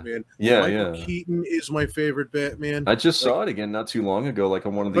Batman. Michael Keaton is my favorite Batman. I just saw it again not too long ago, like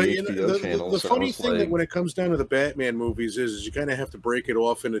on one of the HBO channels. The funny thing that when it comes down to the Batman movies is you kind of have to break it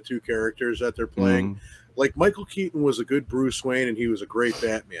off into 2 characters that they're playing. Like Michael Keaton was a good Bruce Wayne, and he was a great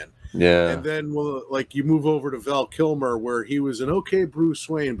Batman. Yeah. And then, like you move over to Val Kilmer, where he was an okay Bruce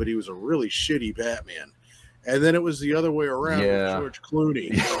Wayne, but he was a really shitty Batman. And then it was the other way around with George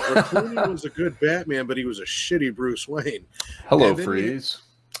Clooney. Where Clooney was a good Batman, but he was a shitty Bruce Wayne. Hello, Freeze.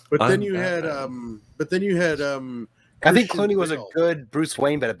 Then you had I think Clooney was a good Bruce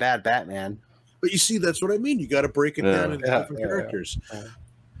Wayne, but a bad Batman. But you see, that's what I mean. You got to break it down into different characters.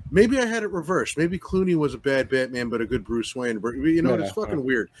 Maybe I had it reversed. Maybe Clooney was a bad Batman, but a good Bruce Wayne. It's fucking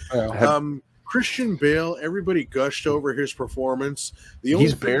weird. Christian Bale, everybody gushed over his performance.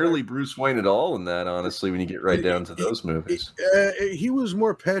 He's barely Bruce Wayne at all in that, honestly, when you get right down to those movies. He was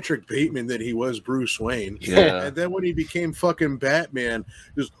more Patrick Bateman than he was Bruce Wayne. Yeah. And then when he became fucking Batman,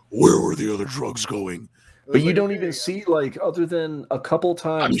 just where were the other drugs going? But you don't even see, like, other than a couple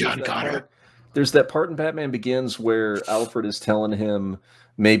times. I'm John Connor. There's that part in Batman Begins where Alfred is telling him,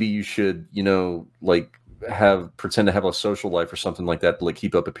 maybe you should, like pretend to have a social life or something like that to like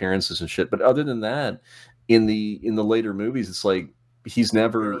keep up appearances and shit. But other than that, in the later movies, it's like he's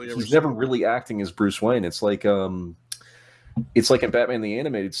never really acting as Bruce Wayne. It's like in Batman the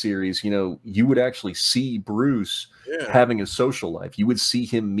Animated Series, you would actually see Bruce having a social life. You would see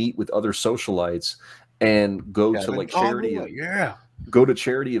him meet with other socialites and go to like charity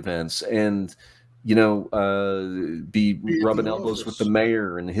events and be rubbing elbows with the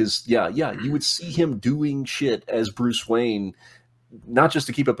mayor and his you would see him doing shit as Bruce Wayne, not just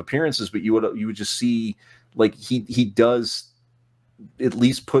to keep up appearances, but you would just see like he does at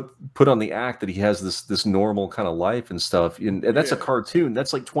least put on the act that he has this normal kind of life and stuff, and that's a cartoon.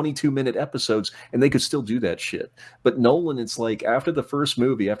 That's like 22-minute episodes, and they could still do that shit. But Nolan, it's like after the first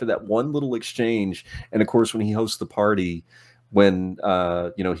movie, after that one little exchange, and of course when he hosts the party, when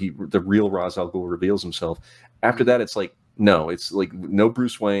the real Ra's al Ghul reveals himself. After that, it's like no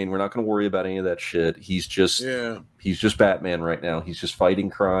Bruce Wayne. We're not going to worry about any of that shit. He's just Batman right now. He's just fighting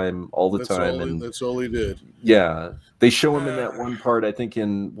crime all the time, that's all he did. Yeah, they show him in that one part. I think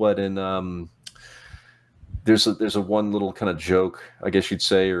there's a one little kind of joke, I guess you'd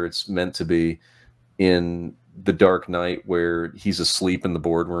say, or it's meant to be, in The Dark Knight where he's asleep in the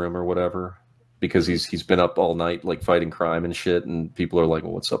boardroom or whatever, because he's been up all night like fighting crime and shit, and people are like,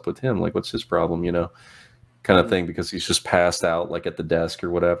 well, what's up with him? Like, what's his problem? Kind of thing, because he's just passed out like at the desk or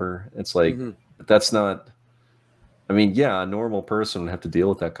whatever. It's like, but that's not. I mean, a normal person would have to deal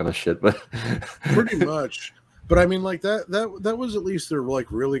with that kind of shit, but pretty much. But I mean, like that was at least their like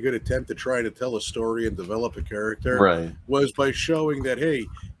really good attempt to try to tell a story and develop a character. Right. Was by showing that, hey,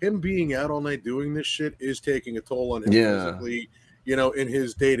 him being out all night doing this shit is taking a toll on him physically, in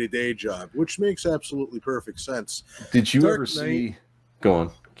his day-to-day job, which makes absolutely perfect sense. Did you ever see? Go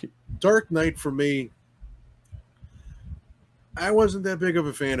on. Dark Knight for me, I wasn't that big of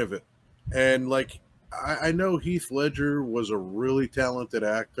a fan of it, and like I know Heath Ledger was a really talented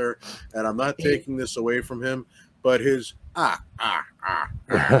actor, and I'm not taking this away from him, but his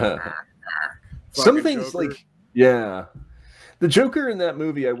some things Joker. Like the Joker in that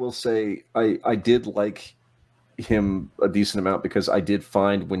movie, I will say I did like him a decent amount, because I did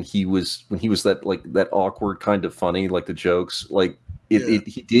find when he was that awkward kind of funny, like the jokes, like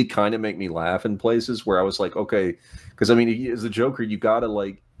he did kind of make me laugh in places where I was like, okay, because I mean, as the Joker, you gotta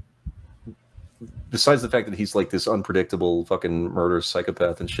like, besides the fact that he's like this unpredictable fucking murderous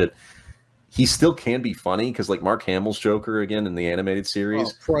psychopath and shit, he still can be funny, because like Mark Hamill's Joker again in the animated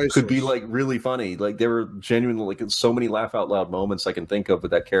series could be like really funny. Like there were genuinely like so many laugh out loud moments I can think of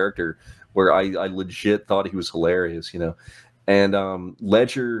with that character where I legit thought he was hilarious, And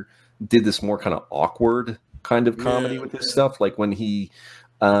Ledger did this more kind of awkward kind of comedy with this stuff, like when he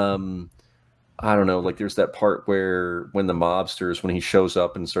I don't know, like there's that part where when the mobsters, when he shows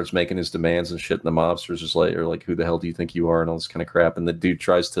up and starts making his demands and shit, and the mobsters are like, who the hell do you think you are, and all this kind of crap, and the dude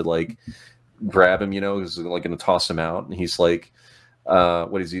tries to like grab him, he's like going to toss him out, and he's like,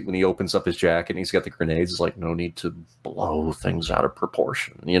 what is he, when he opens up his jacket and he's got the grenades, it's like, no need to blow things out of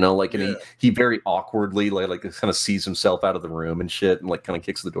proportion, and he very awkwardly like kind of sees himself out of the room and shit, and like kind of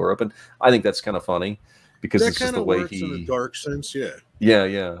kicks the door open. I think that's kind of funny, because it's just the way he, in a dark sense,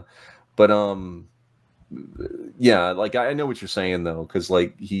 but like I know what you're saying though, because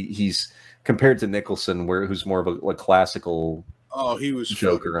like he's compared to Nicholson, who's more of a classical. Oh, he was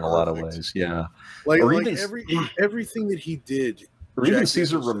Joker in a lot of ways, like everything that he did. Or even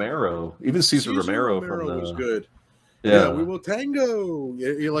Cesar Romero. Even Cesar Romero was good. Yeah, we will tango.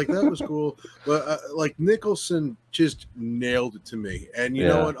 Yeah, like that was cool. But like Nicholson just nailed it to me. And you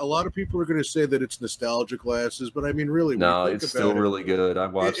know what? A lot of people are going to say that it's nostalgia glasses, but I mean, really, no, it's still really good. I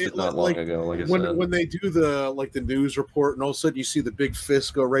watched it not long ago. Like I said, when they do the news report, and all of a sudden you see the big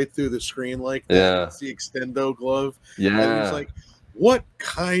fist go right through the screen like that. It's the extendo glove. And it's like, what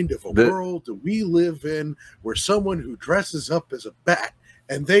kind of a world do we live in where someone who dresses up as a bat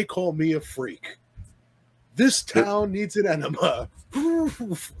and they call me a freak? This town needs an enema.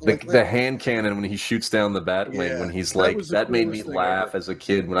 The hand cannon when he shoots down the bat wing, when he's like, that made me laugh as a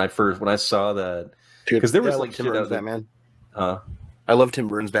kid when I saw that, because there was like Tim Burton's Batman. I love Tim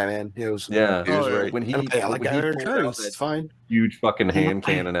Burton's Batman. It was right. When he it's fine. Huge fucking hand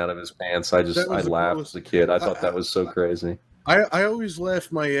cannon out of his pants, I laughed as a kid. I thought that was so crazy. I always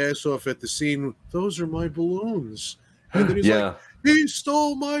laughed my ass off at the scene. Those are my balloons, and then he's like, he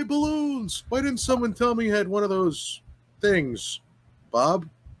stole my balloons. Why didn't someone tell me he had one of those things? Bob?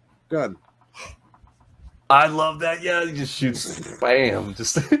 Gun. I love that. Yeah, he just shoots. Bam.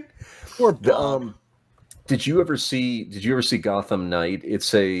 Just poor Bob. Did you ever see Gotham Knight?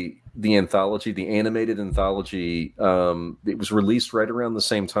 It's a the anthology, the animated anthology. It was released right around the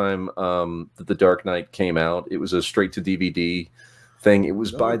same time that The Dark Knight came out. It was a straight to DVD thing. It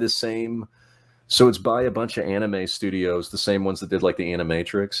was by the same, so it's by a bunch of anime studios, the same ones that did like the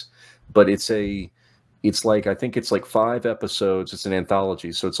Animatrix, but it's like, I think it's like 5 episodes. It's an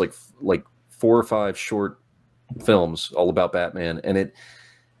anthology, so it's like 4 or 5 short films all about Batman, and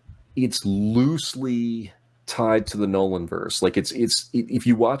it's loosely tied to the Nolanverse. Like it's if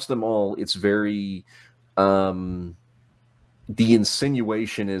you watch them all, it's very the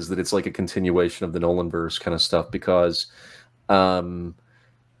insinuation is that it's like a continuation of the Nolanverse kind of stuff, because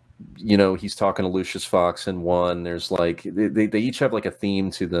he's talking to Lucius Fox in one. There's like they each have like a theme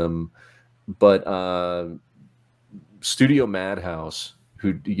to them, but Studio Madhouse,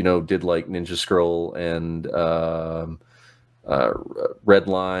 who did like Ninja Scroll and Red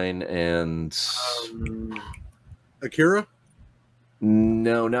Line and Akira?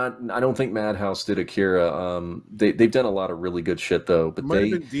 No, I don't think Madhouse did Akira. They've done a lot of really good shit though. But it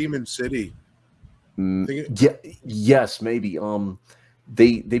might have been Demon City. Yes, maybe.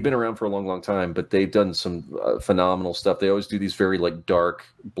 They've been around for a long, long time, but they've done some phenomenal stuff. They always do these very like dark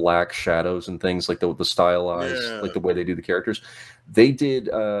black shadows and things, like the stylized, like the way they do the characters. They did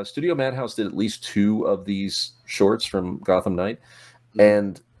Studio Madhouse did at least 2 of these shorts from Gotham Knight,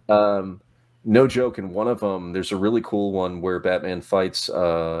 and no joke, in one of them there's a really cool one where Batman fights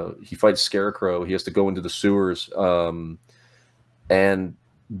Scarecrow. He has to go into the sewers, and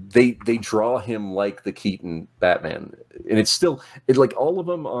they draw him like the Keaton Batman, and it's like all of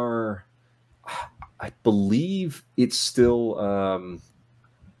them are, I believe it's still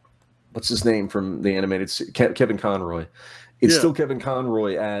what's his name from the animated Kevin Conroy. It's still Kevin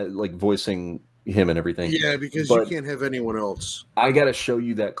Conroy like voicing him and everything. Yeah, because you can't have anyone else. I gotta show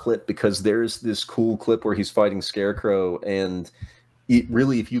you that clip, because there's this cool clip where he's fighting Scarecrow, and it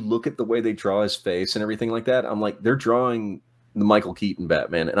really, if you look at the way they draw his face and everything like that, I'm like, they're drawing the Michael Keaton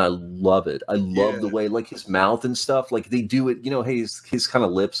Batman, and I love it. I love the way, like, his mouth and stuff, like they do it, his kind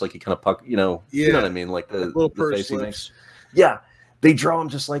of lips, like he kind of puck, you know what I mean, like the little the face he makes. Yeah, they draw him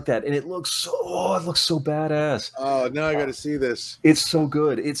just like that, and it looks so badass. Oh, now I got to see this. It's so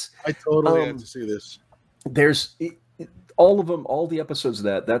good. I totally have to see this. There's all of them, all the episodes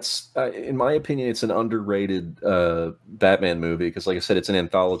of that's in my opinion, it's an underrated Batman movie, because, like I said, it's an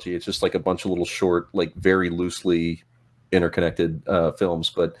anthology. It's just like a bunch of little short, like very loosely interconnected films,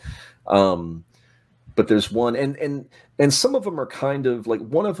 but there's one, and some of them are kind of like,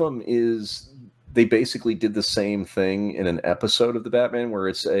 one of them is they basically did the same thing in an episode of the Batman, where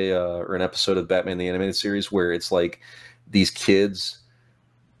it's or an episode of Batman the Animated Series, where it's like these kids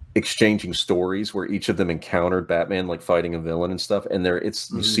exchanging stories where each of them encountered Batman, like fighting a villain and stuff, and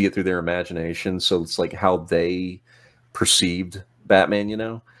you see it through their imagination, so it's like how they perceived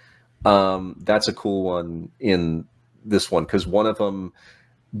Batman. That's a cool one in this one, because one of them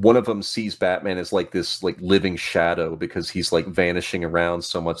sees Batman as like this like living shadow, because he's like vanishing around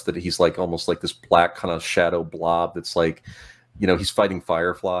so much that he's like almost like this black kind of shadow blob that's like, he's fighting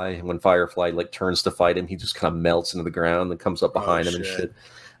Firefly, and when Firefly like turns to fight him, he just kind of melts into the ground and comes up behind him and shit.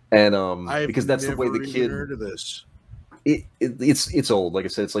 And because that's the way the kid heard of this. It's old, like I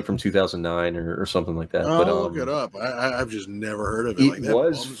said, it's like from 2009 or something like that. But look it up. I've just never heard of it. It like,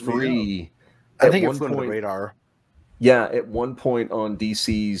 was free. I think it flew under the radar. Yeah, at one point on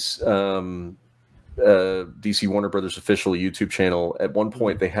DC's DC Warner Brothers official YouTube channel, at one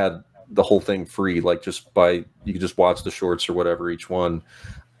point they had the whole thing free, like you could just watch the shorts or whatever each one.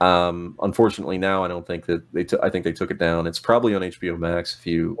 Unfortunately, now I don't think that I think they took it down. It's probably on HBO Max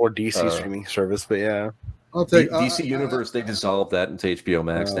or DC streaming service, but yeah. I'll take DC Universe. They dissolved that into HBO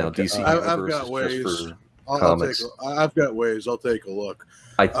Max now. DC Universe I've got ways. Just for comics. I've got ways. I'll take a look.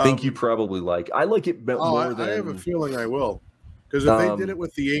 I think you probably I like it more than. I have a feeling I will, because if they did it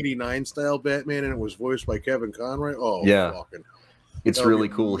with the '89 style Batman and it was voiced by Kevin Conroy, fucking hell. It's really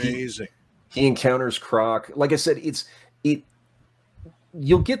cool. Amazing. He encounters Croc. Like I said,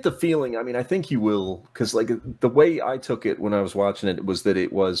 you'll get the feeling. I mean, I think you will, because like the way I took it when I was watching it was that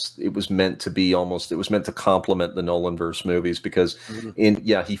it was meant to be it was meant to complement the Nolanverse movies, because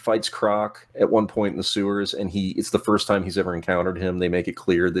he fights Croc at one point in the sewers, and it's the first time he's ever encountered him. They make it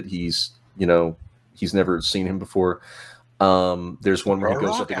clear that he's never seen him before. There's one where he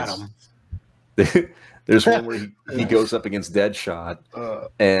goes up against there's one where he goes up against Deadshot,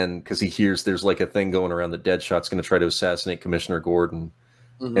 and because he hears there's like a thing going around that Deadshot's going to try to assassinate Commissioner Gordon.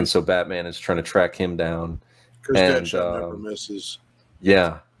 And so Batman is trying to track him down. Because Deadshot never misses.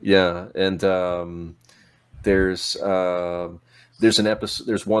 Yeah. And there's an episode.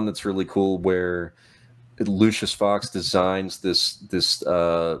 There's one that's really cool where Lucius Fox designs this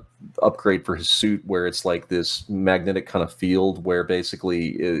upgrade for his suit where it's like this magnetic kind of field where basically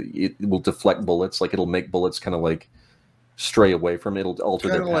it will deflect bullets, like it'll make bullets kind of like stray away from it. It'll alter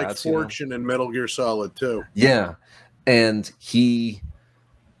their paths. Kind of like Fortune in Metal Gear Solid 2. Yeah, and he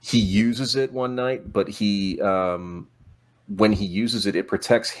uses it one night, but when he uses it, it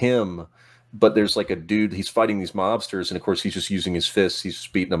protects him. But there's like a dude, he's fighting these mobsters, and of course he's just using his fists, he's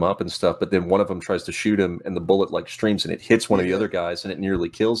just beating them up and stuff. But then one of them tries to shoot him, and the bullet like streams, and it hits one of the other guys, and it nearly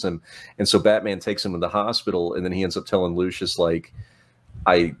kills him. And so Batman takes him to the hospital, and then he ends up telling Lucius, like,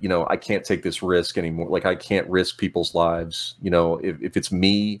 I can't take this risk anymore. Like, I can't risk people's lives. If it's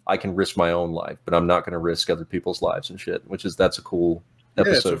me, I can risk my own life, but I'm not going to risk other people's lives and shit. That's a cool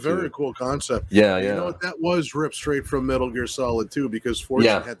episode. Yeah, it's a very cool concept. Yeah. You know what? That was ripped straight from Metal Gear Solid 2 because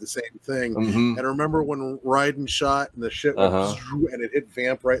Fortune had the same thing. Mm-hmm. And remember when Raiden shot and the shit went and it hit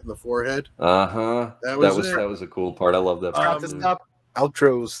Vamp right in the forehead? That was a cool part. I love that part. Stop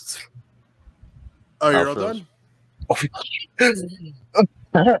outros. Oh, you're all done? I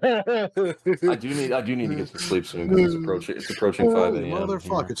do need to get some sleep soon because it's approaching 5 a.m.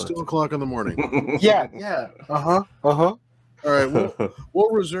 Motherfucker, it's 2:00 in the morning. Yeah. All right,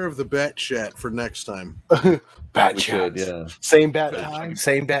 we'll reserve the bat chat for next time. Bat chat, yeah. Same bat time,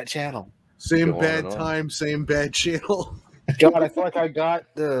 same bat channel. Same bad time, same bad channel. God, I feel like I got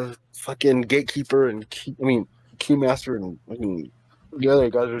the fucking Gatekeeper and Keymaster and the other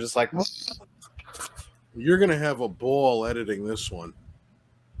guys are just like. You're gonna have a ball editing this one.